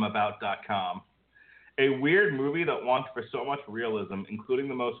Campbell from About.com. A weird movie that wants for so much realism, including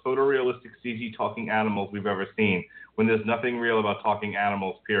the most photorealistic CG talking animals we've ever seen, when there's nothing real about talking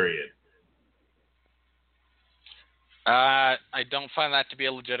animals, period. I don't find that to be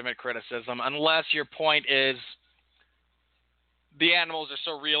a legitimate criticism, unless your point is the animals are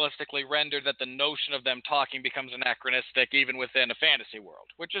so realistically rendered that the notion of them talking becomes anachronistic even within a fantasy world,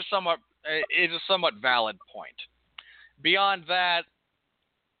 which is a somewhat valid point. Beyond that,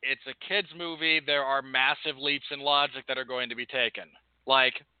 it's a kids' movie. There are massive leaps in logic that are going to be taken,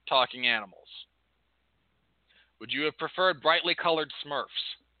 like talking animals. Would you have preferred brightly colored Smurfs?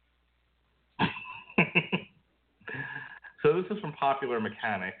 So this is from Popular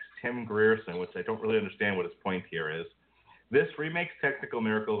Mechanics, Tim Grierson, which I don't really understand what his point here is. This remake's technical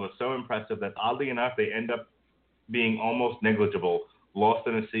miracles are so impressive that oddly enough, they end up being almost negligible, lost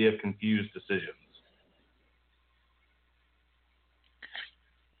in a sea of confused decisions.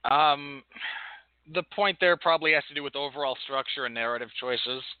 The point there probably has to do with overall structure and narrative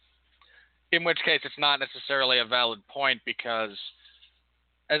choices. In which case, it's not necessarily a valid point because,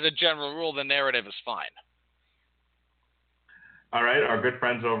 as a general rule, the narrative is fine. All right, our good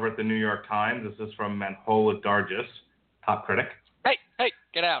friends over at the New York Times. This is from Manhola Dargis, top critic. Hey,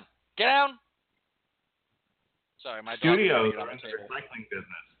 get down. Get down. Sorry, my dog. Studios are in the recycling business.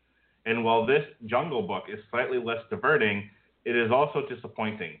 And while this Jungle Book is slightly less diverting, it is also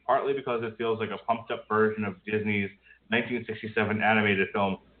disappointing, partly because it feels like a pumped-up version of Disney's 1967 animated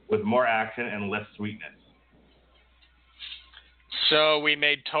film with more action and less sweetness. So we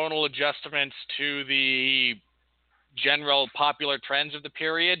made tonal adjustments to the general popular trends of the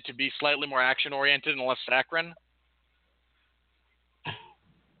period to be slightly more action-oriented and less saccharine?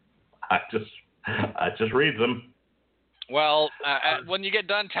 I just read them. Well, when you get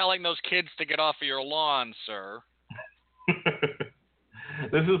done telling those kids to get off of your lawn, sir.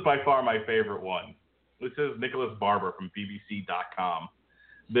 This is by far my favorite one. This is Nicholas Barber from BBC.com.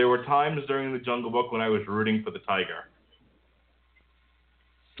 There were times during the Jungle Book when I was rooting for the tiger.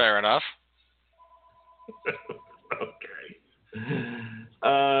 Fair enough. Okay.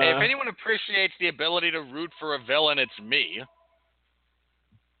 Hey, if anyone appreciates the ability to root for a villain, it's me.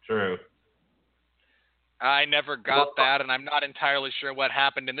 True. I never got that, and I'm not entirely sure what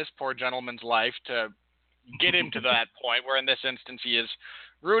happened in this poor gentleman's life to get him to that point, where in this instance he is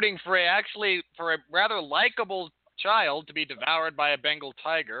rooting for a rather likable child to be devoured by a Bengal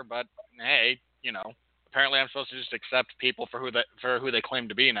tiger. But hey, apparently I'm supposed to just accept people for who they claim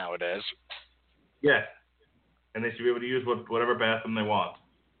to be nowadays. Yeah, and they should be able to use whatever bathroom they want.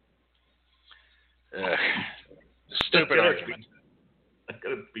 Stupid argument. I'm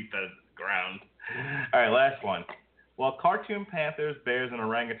gonna beat that into the ground. All right, last one. While cartoon panthers, bears, and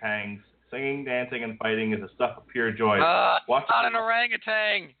orangutans singing, dancing, and fighting is the stuff of pure joy. Not an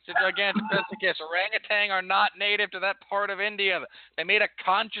orangutan. It's a giganticus. Orangutan are not native to that part of India. They made a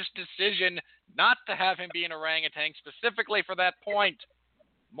conscious decision not to have him be an orangutan specifically for that point.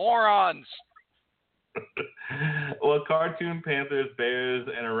 Morons. Well, cartoon panthers, bears,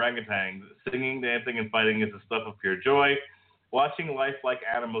 and orangutans singing, dancing, and fighting is the stuff of pure joy. Watching lifelike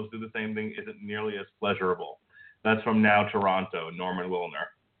animals do the same thing isn't nearly as pleasurable. That's from Now Toronto, Norman Wilner.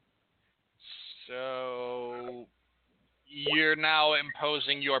 So you're now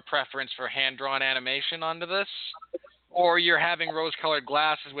imposing your preference for hand-drawn animation onto this? Or you're having rose-colored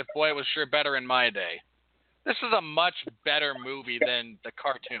glasses with, boy, it was sure better in my day. This is a much better movie than the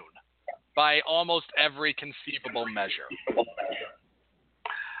cartoon, by almost every conceivable measure. All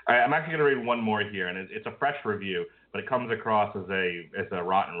right, I'm actually going to read one more here, and it's a fresh review, but it comes across as a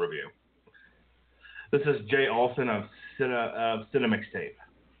rotten review. This is Jay Olson of Cinemixtape.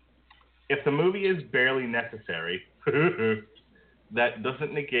 If the movie is barely necessary, that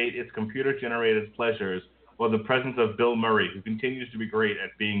doesn't negate its computer-generated pleasures or the presence of Bill Murray, who continues to be great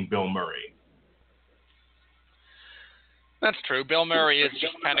at being Bill Murray. That's true. Bill Murray is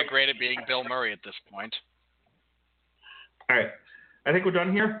just kind of great at being Bill Murray at this point. All right. I think we're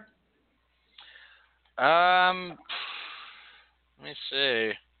done here. Let me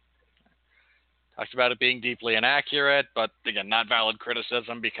see. Talked about it being deeply inaccurate, but again, not valid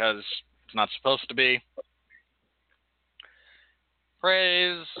criticism because it's not supposed to be.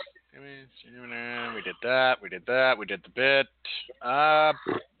 Praise. We did that. We did the bit.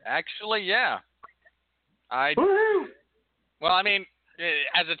 Actually, yeah. Well, I mean,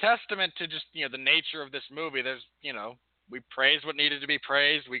 as a testament to just, the nature of this movie, there's, we praised what needed to be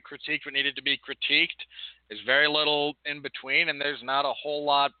praised. We critiqued what needed to be critiqued. There's very little in between, and there's not a whole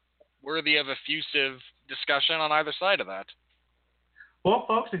lot worthy of effusive discussion on either side of that. Well,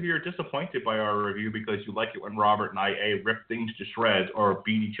 folks, if you're disappointed by our review because you like it when Robert and I rip things to shreds or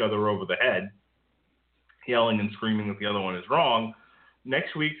beat each other over the head, yelling and screaming that the other one is wrong,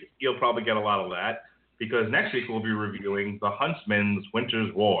 next week you'll probably get a lot of that, because next week we'll be reviewing The Huntsman's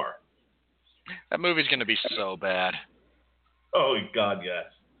Winter's War. That movie's going to be so bad. Oh, God, yes.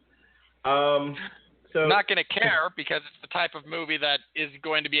 So not going to care because it's the type of movie that is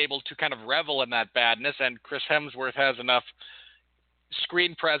going to be able to kind of revel in that badness, and Chris Hemsworth has enough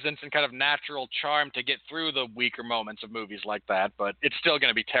screen presence and kind of natural charm to get through the weaker moments of movies like that, but it's still going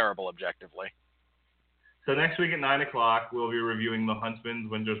to be terrible objectively. So next week at 9 o'clock, we'll be reviewing The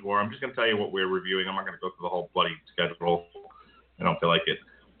Huntsman's Winter's War. I'm just going to tell you what we're reviewing. I'm not going to go through the whole bloody schedule. I don't feel like it.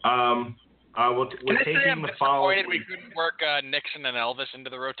 We're taking the following. We couldn't work Nixon and Elvis into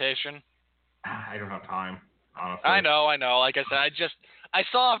the rotation. I don't have time, honestly. I know. Like I said, I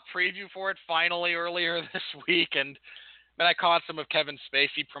saw a preview for it finally earlier this week, and then I caught some of Kevin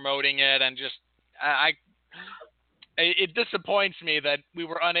Spacey promoting it, and just it disappoints me that we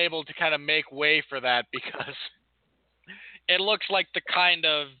were unable to kind of make way for that, because it looks like the kind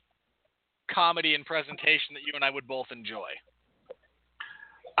of comedy and presentation that you and I would both enjoy.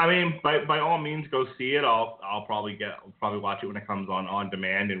 I mean, by all means, go see it. I'll probably watch it when it comes on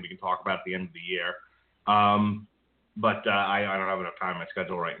demand, and we can talk about it at the end of the year. But I don't have enough time in my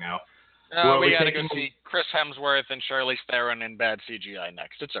schedule right now. We got to go see Chris Hemsworth and Charlize Theron in bad CGI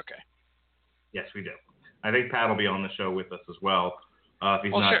next. It's okay. Yes, we do. I think Pat will be on the show with us as well. If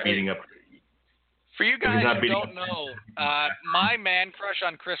he's not beating up. For you guys who don't know, my man crush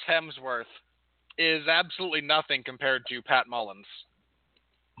on Chris Hemsworth is absolutely nothing compared to Pat Mullins.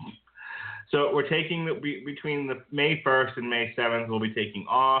 So we're taking between the May 1st and May 7th, we'll be taking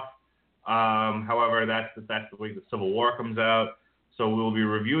off. However, that's the week that Civil War comes out. So we'll be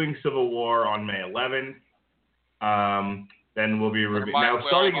reviewing Civil War on May 11th. Then we'll be reviewing. Now,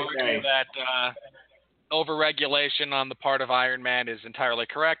 starting in May. That overregulation on the part of Iron Man is entirely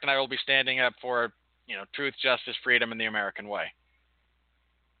correct, and I will be standing up for truth, justice, freedom, and the American way.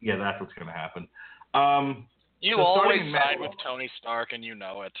 Yeah, that's what's going to happen. You always side with Tony Stark, and you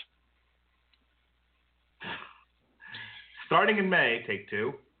know it. Starting in May, take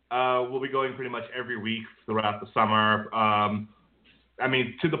two. We'll be going pretty much every week throughout the summer. I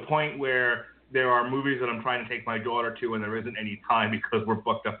mean, to the point where there are movies that I'm trying to take my daughter to, and there isn't any time because we're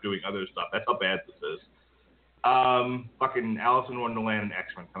booked up doing other stuff. That's how bad this is. Fucking Alice in Wonderland and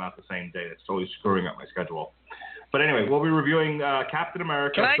X-Men come out the same day. It's totally screwing up my schedule. But anyway, we'll be reviewing Captain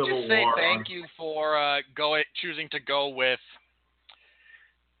America, Civil War. Can I just say thank you for choosing to go with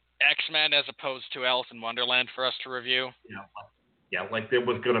X-Men as opposed to Alice in Wonderland for us to review? Yeah, like there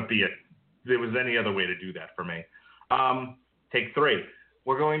was any other way to do that for me. Take three.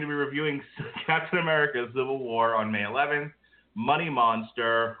 We're going to be reviewing Captain America Civil War on May 11th, Money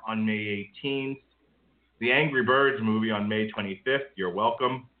Monster on May 18th, The Angry Birds movie on May 25th. You're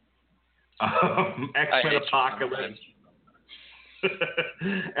welcome. X-Men Apocalypse.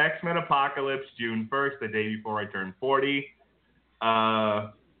 X-Men Apocalypse, June 1st, the day before I turn 40.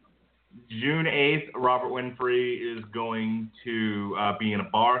 June 8th, Robert Winfree is going to be in a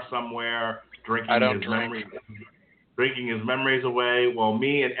bar somewhere, drinking his memories away, while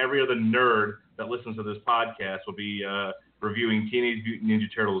me and every other nerd that listens to this podcast will be reviewing Teenage Mutant Ninja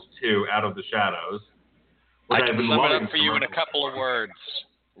Turtles 2, Out of the Shadows. I can sum it up for you in a couple of words.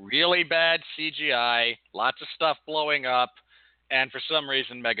 Really bad CGI, lots of stuff blowing up, and for some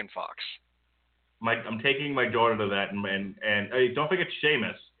reason, Megan Fox. I'm taking my daughter to that, and hey, don't forget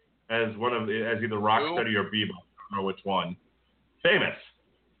Seamus as either Rocksteady or Bebop. I don't know which one. Seamus.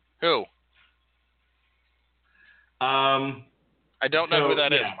 Who? I don't know who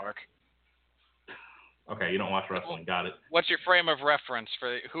that is, Mark. Okay, you don't watch wrestling. Got it. What's your frame of reference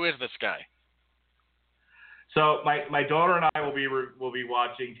for who is this guy? So my daughter and I will be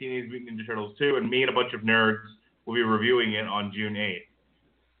watching Teenage Mutant Ninja Turtles 2, and me and a bunch of nerds will be reviewing it on June 8th.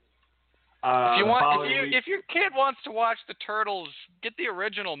 If your kid wants to watch the Turtles, get the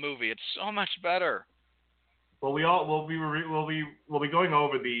original movie. It's so much better. Well, we'll be going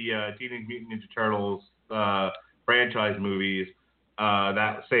over the Teenage Mutant Ninja Turtles franchise movies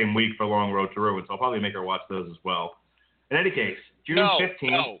that same week for Long Road to Ruin. So I'll probably make her watch those as well. In any case, June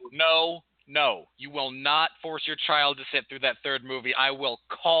 15th. No. You will not force your child to sit through that third movie. I will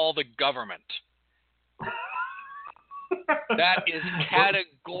call the government. That is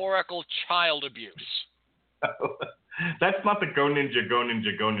categorical child abuse. That's not the Go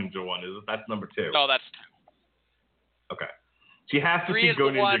Ninja one, is it? That's number 2. No, that's 2. Okay. She has to 3 see is Go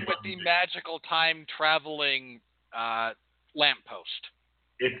the Ninja. one with the magical time traveling lamppost.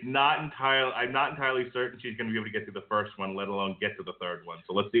 I'm not entirely certain she's going to be able to get through the first one, let alone get to the third one.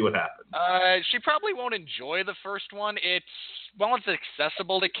 So let's see what happens. She probably won't enjoy the first one. It's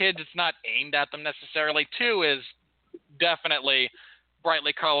accessible to kids. It's not aimed at them necessarily. 2 is definitely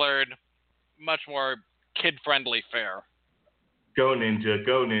brightly colored, much more kid-friendly fare. Go Ninja,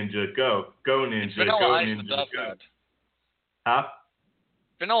 go Ninja, go. Go Ninja, Vanilla go Ice Ninja, does go. that. Huh?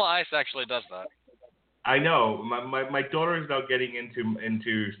 Vanilla Ice actually does that. I know. My daughter is now getting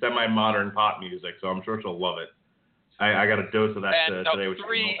into semi-modern pop music, so I'm sure she'll love it. I got a dose of that today. Which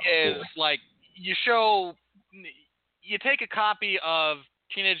 3 is cool. like you take a copy of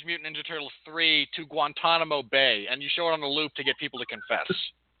Teenage Mutant Ninja Turtles 3 to Guantanamo Bay, and you show it on a loop to get people to confess.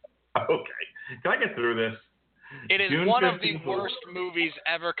 Okay. Can I get through this? It is June one 15th. of the worst movies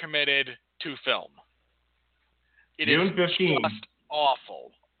ever committed to film. It June is 15th. just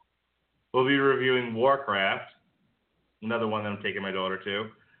awful. We'll be reviewing Warcraft, another one that I'm taking my daughter to.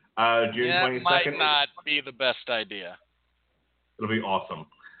 June 22nd. That might not be the best idea. It'll be awesome.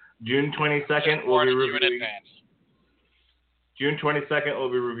 June 22nd, we'll be reviewing. June 22nd, we'll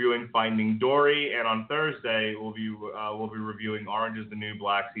be reviewing Finding Dory, and on Thursday, we'll be reviewing Orange is the New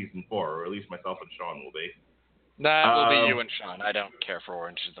Black Season 4, or at least myself and Sean will be. That will be you and Sean. I don't care for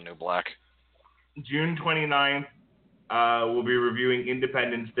Orange is the New Black. June 29th, we'll be reviewing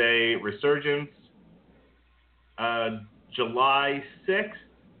Independence Day Resurgence. July 6th,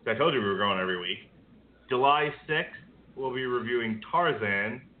 I told you we were going every week. July 6th, we'll be reviewing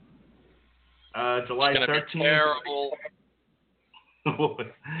Tarzan. July 13th.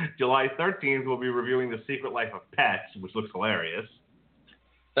 July 13th, we'll be reviewing The Secret Life of Pets, which looks hilarious.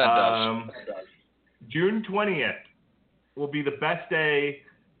 That does. June 20th will be the best day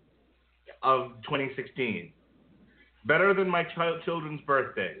of 2016. Better than my children's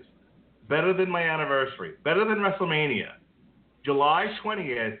birthdays. Better than my anniversary. Better than WrestleMania. July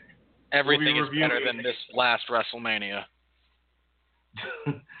 20th. Everything is better than this last WrestleMania.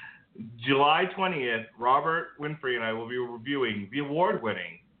 July 20th, Robert Winfree and I will be reviewing the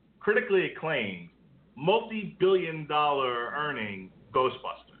award-winning, critically acclaimed, multi-billion-dollar earning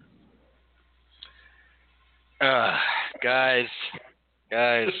Ghostbusters. Guys.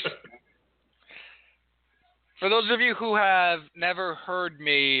 For those of you who have never heard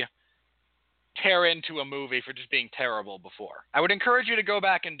me tear into a movie for just being terrible before, I would encourage you to go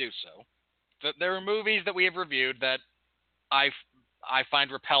back and do so. There are movies that we have reviewed that I find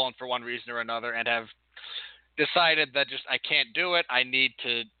repellent for one reason or another and have decided that just I can't do it.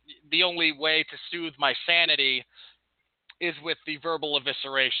 The only way to soothe my sanity is with the verbal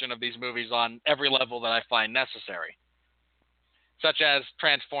evisceration of these movies on every level that I find necessary. Such as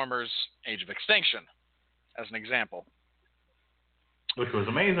Transformers Age of Extinction, as an example. Which was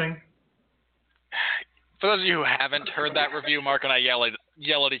amazing. For those of you who haven't heard that review, Mark and I yell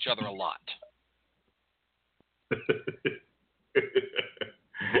at each other a lot.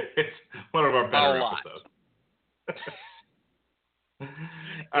 It's one of our better episodes.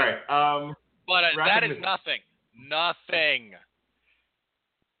 All right. But that is nothing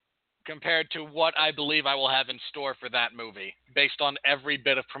compared to what I believe I will have in store for that movie, based on every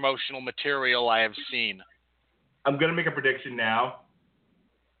bit of promotional material I have seen. I'm going to make a prediction now.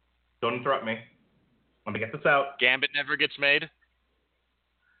 Don't interrupt me. Let me get this out. Gambit never gets made?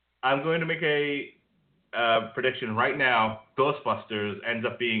 I'm going to make a prediction right now. Ghostbusters ends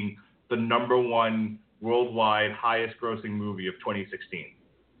up being the #1 worldwide highest grossing movie of 2016.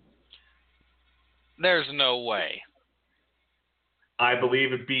 There's no way. I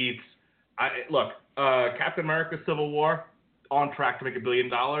believe it beats... Captain America Civil War, on track to make $1 billion.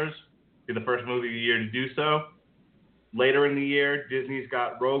 Be the first movie of the year to do so. Later in the year, Disney's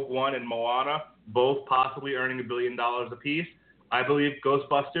got Rogue One and Moana, both possibly earning $1 billion apiece. I believe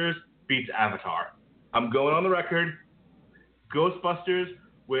Ghostbusters beats Avatar. I'm going on the record. Ghostbusters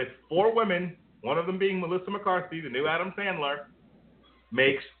with 4 women, one of them being Melissa McCarthy, the new Adam Sandler,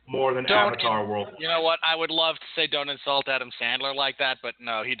 makes more than Avatar World. You know what? I would love to say don't insult Adam Sandler like that, but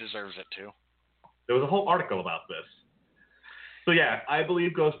no, he deserves it too. There was a whole article about this. So yeah, I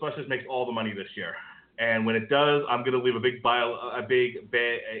believe Ghostbusters makes all the money this year. And when it does, I'm going to leave a big bag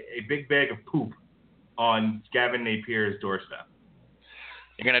of poop on Gavin Napier's doorstep.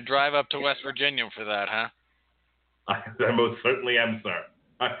 You're going to drive up to West Virginia for that, huh? I most certainly am, sir.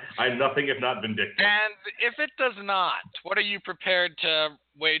 I'm nothing if not vindictive. And if it does not, what are you prepared to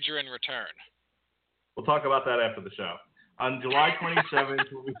wager in return? We'll talk about that after the show. On July 27th,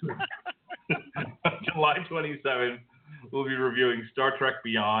 we'll be reviewing Star Trek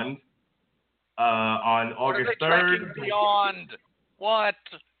Beyond. On August 3rd. Beyond? What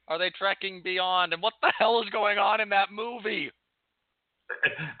are they trekking beyond? And what the hell is going on in that movie?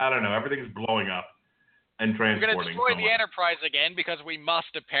 I don't know. Everything's blowing up and transporting. We're going to destroy the Enterprise again because we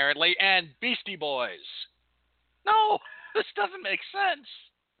must, apparently, and Beastie Boys. No, this doesn't make sense.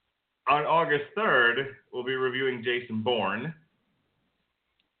 On August 3rd, we'll be reviewing Jason Bourne.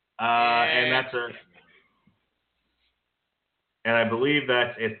 And that's a... And I believe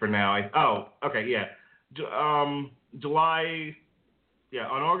that's it for now. July... Yeah,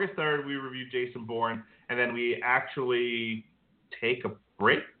 on August 3rd, we review Jason Bourne, and then we actually take a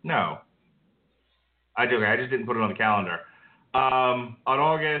break? No. I just didn't put it on the calendar. On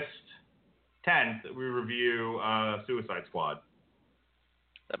August 10th, we review Suicide Squad.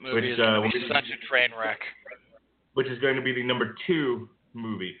 That movie is going to be such a train wreck. Which is going to be the #2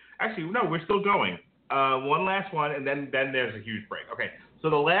 movie. Actually, no, we're still going. One last one, and then there's a huge break. Okay, so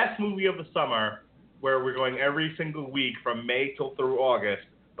the last movie of the summer, where we're going every single week from May through August,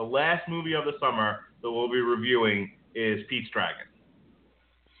 the last movie of the summer that we'll be reviewing is Pete's Dragon.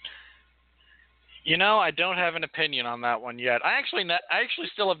 You know, I don't have an opinion on that one yet. I actually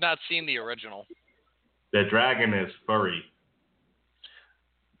still have not seen the original. The dragon is furry.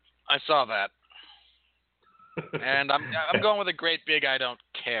 I saw that. And I'm going with a great big I don't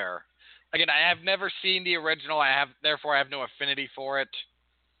care. Again, I have never seen the original. Therefore I have no affinity for it.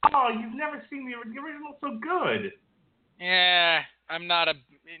 Oh, you've never seen the original? So good. Yeah,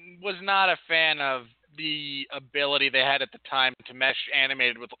 was not a fan of the ability they had at the time to mesh to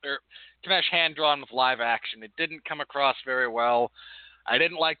mesh hand drawn with live action. It didn't come across very well. I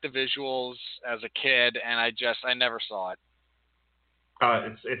didn't like the visuals as a kid, and I never saw it.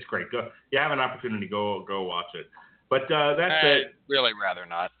 It's great. You have an opportunity, go watch it. But that's it. I'd really rather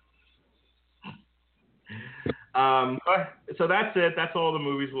not. So that's it. That's all the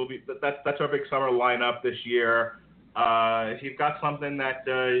movies will be. That's our big summer lineup this year. If you've got something that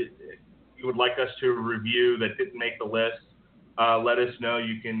you would like us to review that didn't make the list, let us know.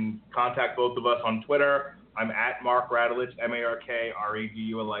 You can contact both of us on Twitter. I'm at Mark Radulich,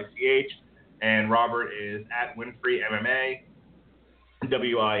 MarkRadulich, and Robert is at Winfree MMA,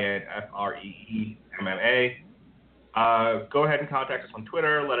 WINFREE MMA. Go ahead and contact us on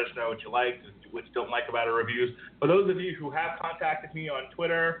Twitter. Let us know what you like, what you don't like about our reviews. For those of you who have contacted me on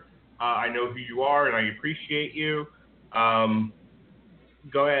Twitter, I know who you are and I appreciate you.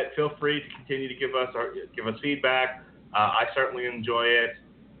 Go ahead, feel free to continue to give us feedback. I certainly enjoy it.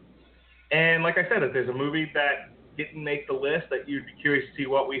 And like I said, if there's a movie that didn't make the list that you'd be curious to see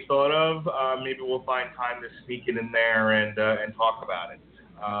what we thought of, maybe we'll find time to sneak it in there and talk about it.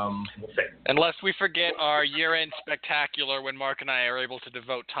 We'll see. Unless we forget our year-end spectacular when Mark and I are able to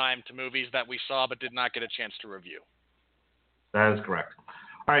devote time to movies that we saw but did not get a chance to review. That is correct.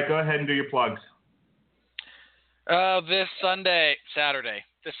 All right, go ahead and do your plugs. This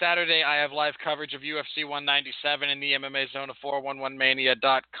Saturday, I have live coverage of UFC 197 in the MMA Zone of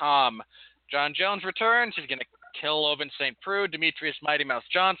 411mania.com. John Jones returns. He's going to kill Ovince St. Preux. Demetrius Mighty Mouse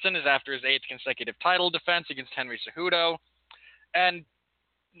Johnson is after his 8th consecutive title defense against Henry Cejudo. And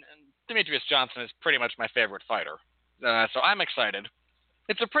Demetrius Johnson is pretty much my favorite fighter. So I'm excited.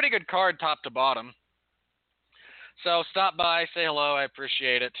 It's a pretty good card top to bottom. So stop by, say hello. I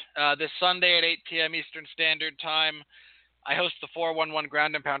appreciate it. This Sunday at 8 p.m. Eastern Standard Time, I host the 411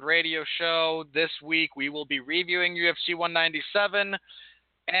 Ground and Pound radio show. This week we will be reviewing UFC 197,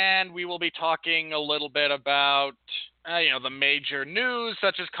 and we will be talking a little bit about, the major news,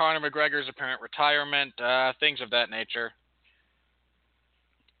 such as Conor McGregor's apparent retirement, things of that nature.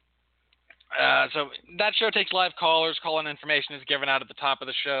 So that show takes live callers. Call-in information is given out at the top of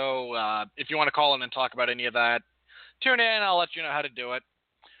the show. If you want to call in and talk about any of that, tune in. I'll let you know how to do it.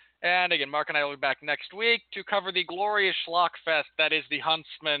 And again, Mark and I will be back next week to cover the glorious schlockfest that is the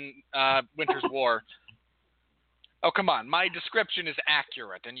Huntsman Winter's War. Oh, come on. My description is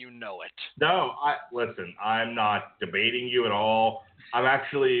accurate, and you know it. No, listen, I'm not debating you at all. I'm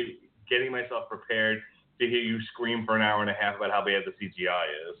actually getting myself prepared to hear you scream for an hour and a half about how bad the CGI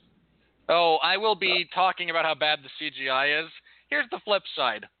is. Oh, I will be talking about how bad the CGI is. Here's the flip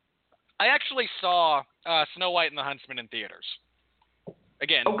side. I actually saw Snow White and the Huntsman in theaters.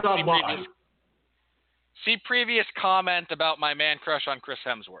 Again, see previous comment about my man crush on Chris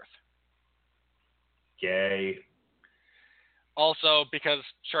Hemsworth. Gay. Also, because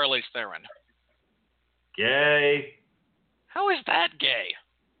Charlize Theron. Gay. How is that gay?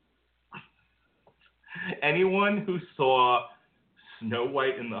 Anyone who saw Snow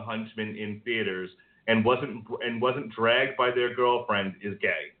White and the Huntsman in theaters and wasn't dragged by their girlfriend is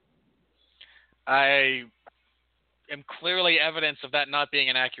gay. I am clearly evidence of that not being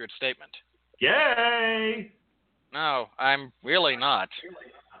an accurate statement. Gay! No, I'm really not.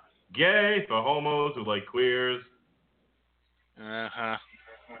 Gay for homos who like queers. Uh-huh.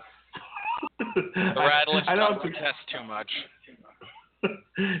 The Radulich don't protest too much. Do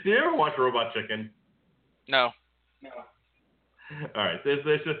you ever watch Robot Chicken? No. All right, there's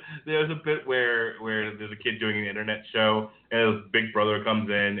a bit where there's a kid doing an internet show, and his big brother comes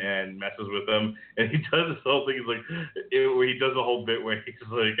in and messes with him, and he does this whole thing. He's like, where he does a whole bit where he's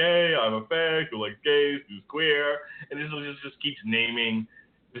like, "Hey, I'm a fag who likes gays, who's queer," and just keeps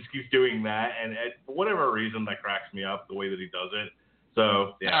doing that, and for whatever reason that cracks me up the way that he does it.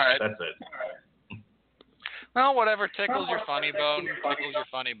 So yeah, all right. That's it. Well, whatever tickles your funny bone, tickles your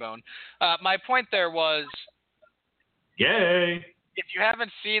funny bone. My point there was, yay! If you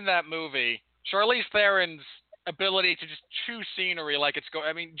haven't seen that movie, Charlize Theron's ability to just chew scenery like it's going.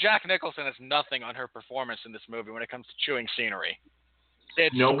 I mean, Jack Nicholson has nothing on her performance in this movie when it comes to chewing scenery.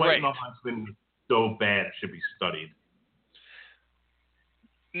 It's No great. White in the Huntsman is so bad it should be studied.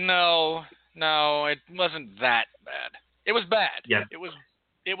 No, it wasn't that bad. It was bad. Yes. It was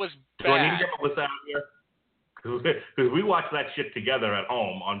bad. So I need to get Melissa out here because we watched that shit together at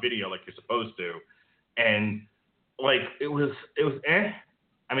home on video like you're supposed to, and like it was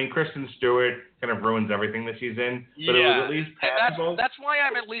I mean, Kristen Stewart kind of ruins everything that she's in, but it was at least passable. That's why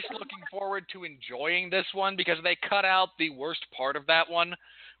I'm at least looking forward to enjoying this one, because they cut out the worst part of that one,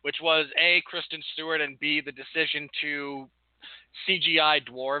 which was A, Kristen Stewart, and B, the decision to CGI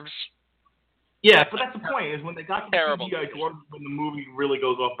dwarves. Yeah, but that's the point, is when they got to Terrible CGI dwarves, when the movie really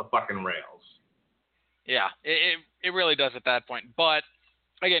goes off the fucking rails. Yeah, it really does at that point. But,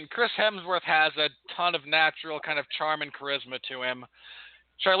 again, Chris Hemsworth has a ton of natural kind of charm and charisma to him.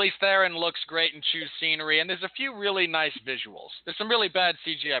 Charlize Theron looks great in Choose Scenery, and there's a few really nice visuals. There's some really bad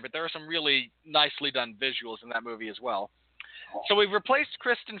CGI, but there are some really nicely done visuals in that movie as well. So we've replaced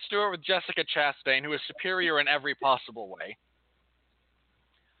Kristen Stewart with Jessica Chastain, who is superior in every possible way.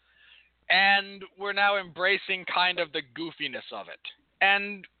 And we're now embracing kind of the goofiness of it.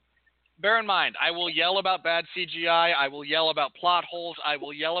 And bear in mind, I will yell about bad CGI, I will yell about plot holes, I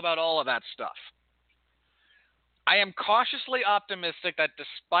will yell about all of that stuff. I am cautiously optimistic that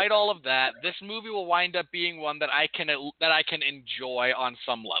despite all of that, this movie will wind up being one that I can enjoy on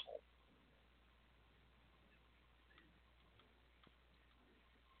some level.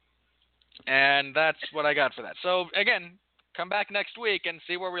 And that's what I got for that. So, again, come back next week and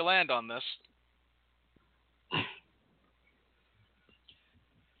see where we land on this.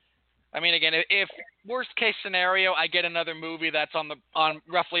 I mean, again, if worst case scenario, I get another movie that's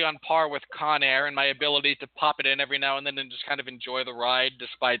roughly on par with Con Air, and my ability to pop it in every now and then and just kind of enjoy the ride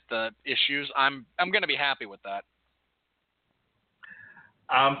despite the issues, I'm going to be happy with that.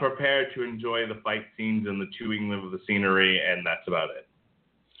 I'm prepared to enjoy the fight scenes and the chewing of the scenery, and that's about it.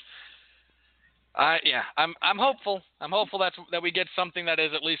 Yeah, I'm hopeful. I'm hopeful that we get something that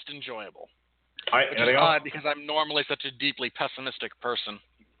is at least enjoyable. All right, which is odd because I'm normally such a deeply pessimistic person.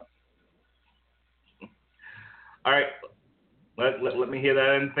 All right, let me hear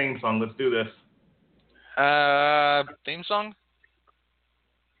that end theme song. Let's do this. Theme song?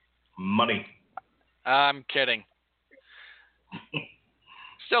 Money. I'm kidding.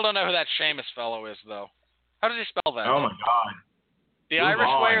 Still don't know who that Seamus fellow is, though. How does he spell that? Oh, my God. The Irish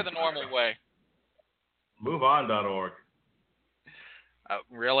way or the normal way? MoveOn.org.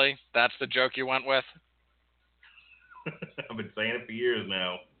 Really? That's the joke you went with? I've been saying it for years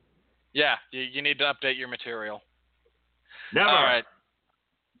now. Yeah, you need to update your material. Never. All right.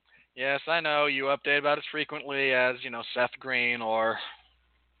 Yes, I know. You update about as frequently as, Seth Green or...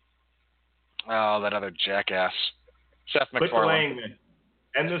 Oh, that other jackass. Seth MacFarlane. Quit delaying me.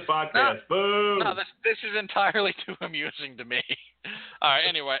 End this podcast. Boom. No, this is entirely too amusing to me. All right,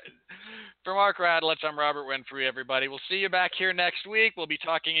 anyway. For Mark Radulich, I'm Robert Winfree, everybody. We'll see you back here next week. We'll be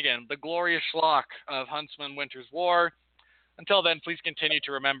talking again, the glorious schlock of Huntsman Winter's War. Until then, please continue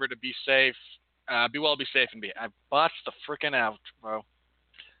to remember to be safe. Be well, be safe, and be... I botched the frickin' outro.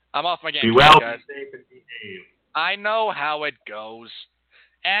 I'm off my game. Be well, guys. be safe, and behave. I know how it goes.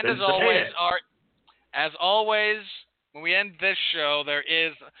 And as always, when we end this show, there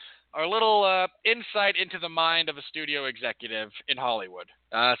is our little insight into the mind of a studio executive in Hollywood.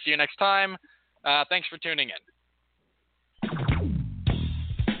 See you next time. Thanks for tuning in.